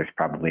that there's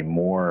probably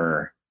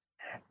more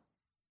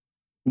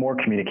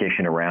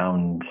communication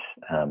around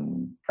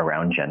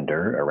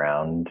gender,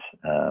 around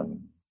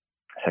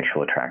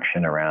sexual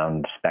attraction,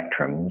 around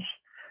spectrums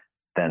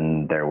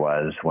than there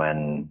was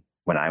when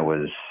I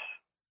was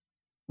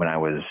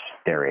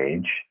their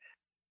age.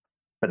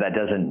 But that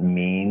doesn't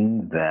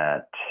mean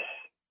that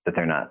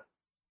they're not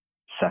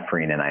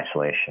suffering in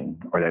isolation,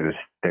 or there's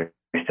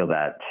still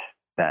that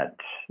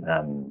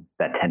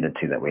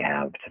tendency that we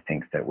have to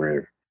think that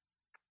we're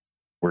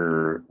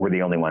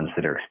the only ones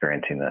that are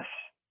experiencing this,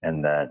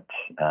 and that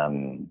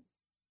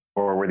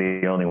or we're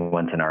the only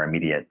ones in our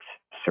immediate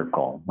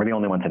circle. We're the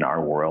only ones in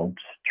our world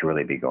to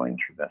really be going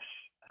through this.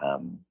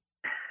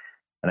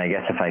 And I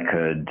guess if I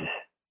could,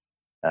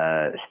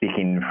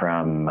 speaking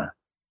from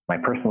my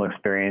personal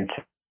experience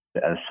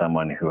as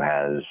someone who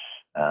has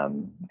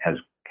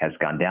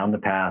gone down the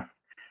path,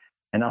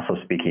 and also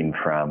speaking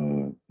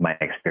from my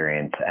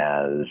experience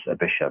as a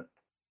bishop,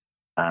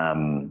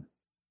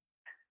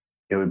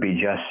 it would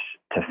be just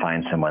to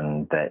find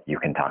someone that you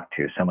can talk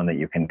to, someone that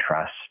you can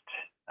trust,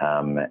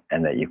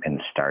 and that you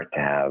can start to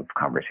have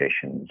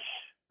conversations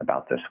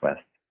about this with.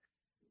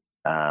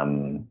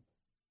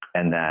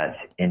 And that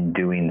in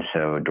doing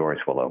so, doors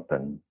will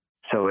open.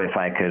 So if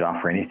I could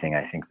offer anything,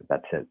 I think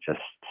that's it.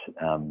 Just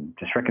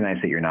recognize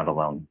that you're not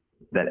alone,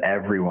 that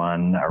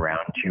everyone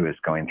around you is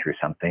going through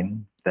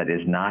something that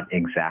is not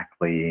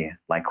exactly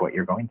like what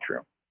you're going through.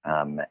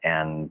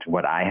 And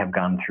what I have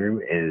gone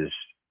through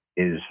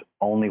is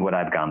only what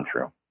I've gone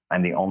through.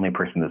 I'm the only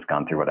person that's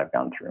gone through what I've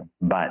gone through.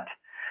 But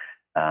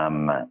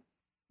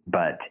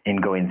in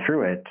going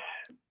through it,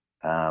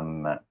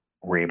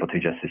 we're able to,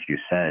 just as you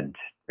said,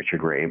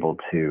 Richard, we're able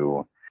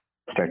to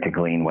start to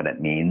glean what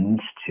it means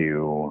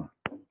to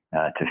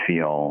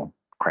feel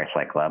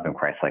Christ-like love and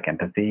Christ-like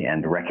empathy,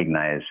 and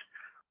recognize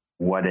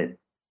what it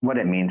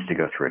means to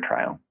go through a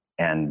trial.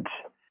 And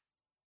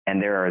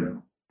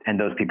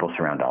those people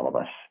surround all of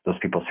us. Those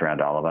people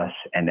surround all of us.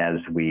 And as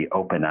we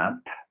open up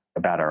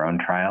about our own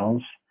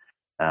trials,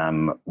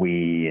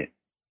 we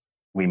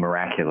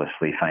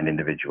miraculously find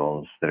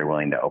individuals that are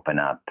willing to open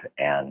up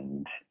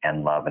and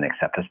love and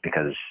accept us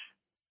because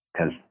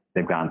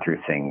they've gone through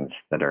things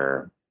that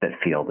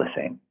feel the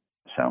same.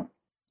 So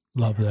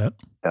love that.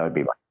 That would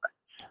be my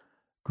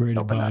great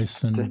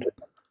advice. And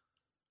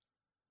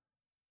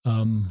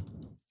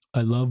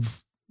I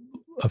love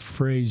a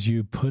phrase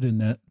you put in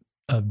that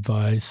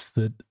advice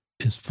that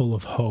is full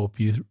of hope.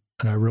 And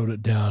I wrote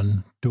it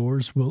down: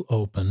 doors will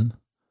open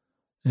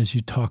as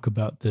you talk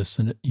about this.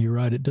 And you're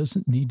right, it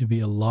doesn't need to be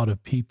a lot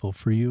of people.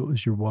 For you, it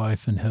was your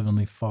wife and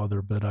Heavenly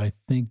Father. But I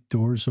think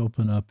doors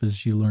open up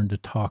as you learn to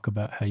talk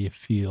about how you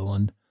feel.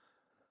 And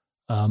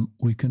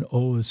we can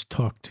always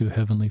talk to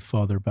Heavenly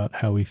Father about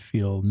how we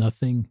feel.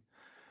 Nothing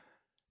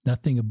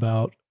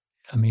about,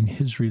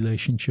 his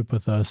relationship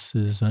with us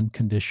is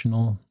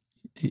unconditional.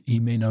 He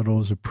may not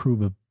always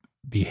approve of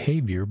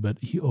behavior, but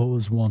he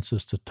always wants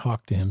us to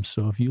talk to him.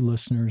 So if you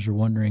listeners are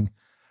wondering,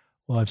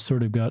 well, I've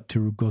sort of got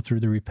to go through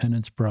the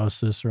repentance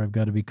process, or I've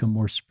got to become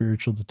more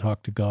spiritual to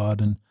talk to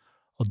God, and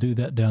I'll do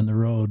that down the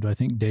road, I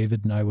think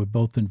David and I would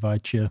both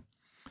invite you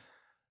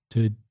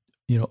to,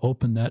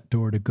 open that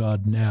door to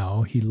God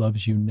now. He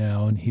loves you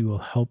now, and he will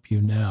help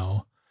you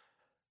now,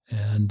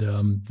 and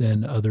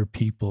then other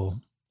people.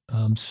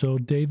 So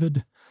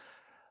David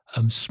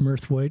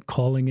Smurthwaite,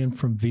 calling in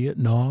from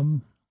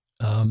Vietnam,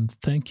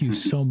 thank you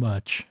so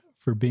much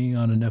for being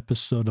on an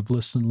episode of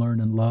Listen, Learn,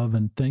 and Love,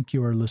 and thank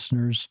you, our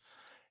listeners.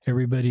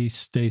 Everybody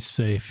stay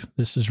safe.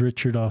 This is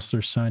Richard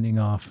Ostler signing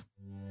off.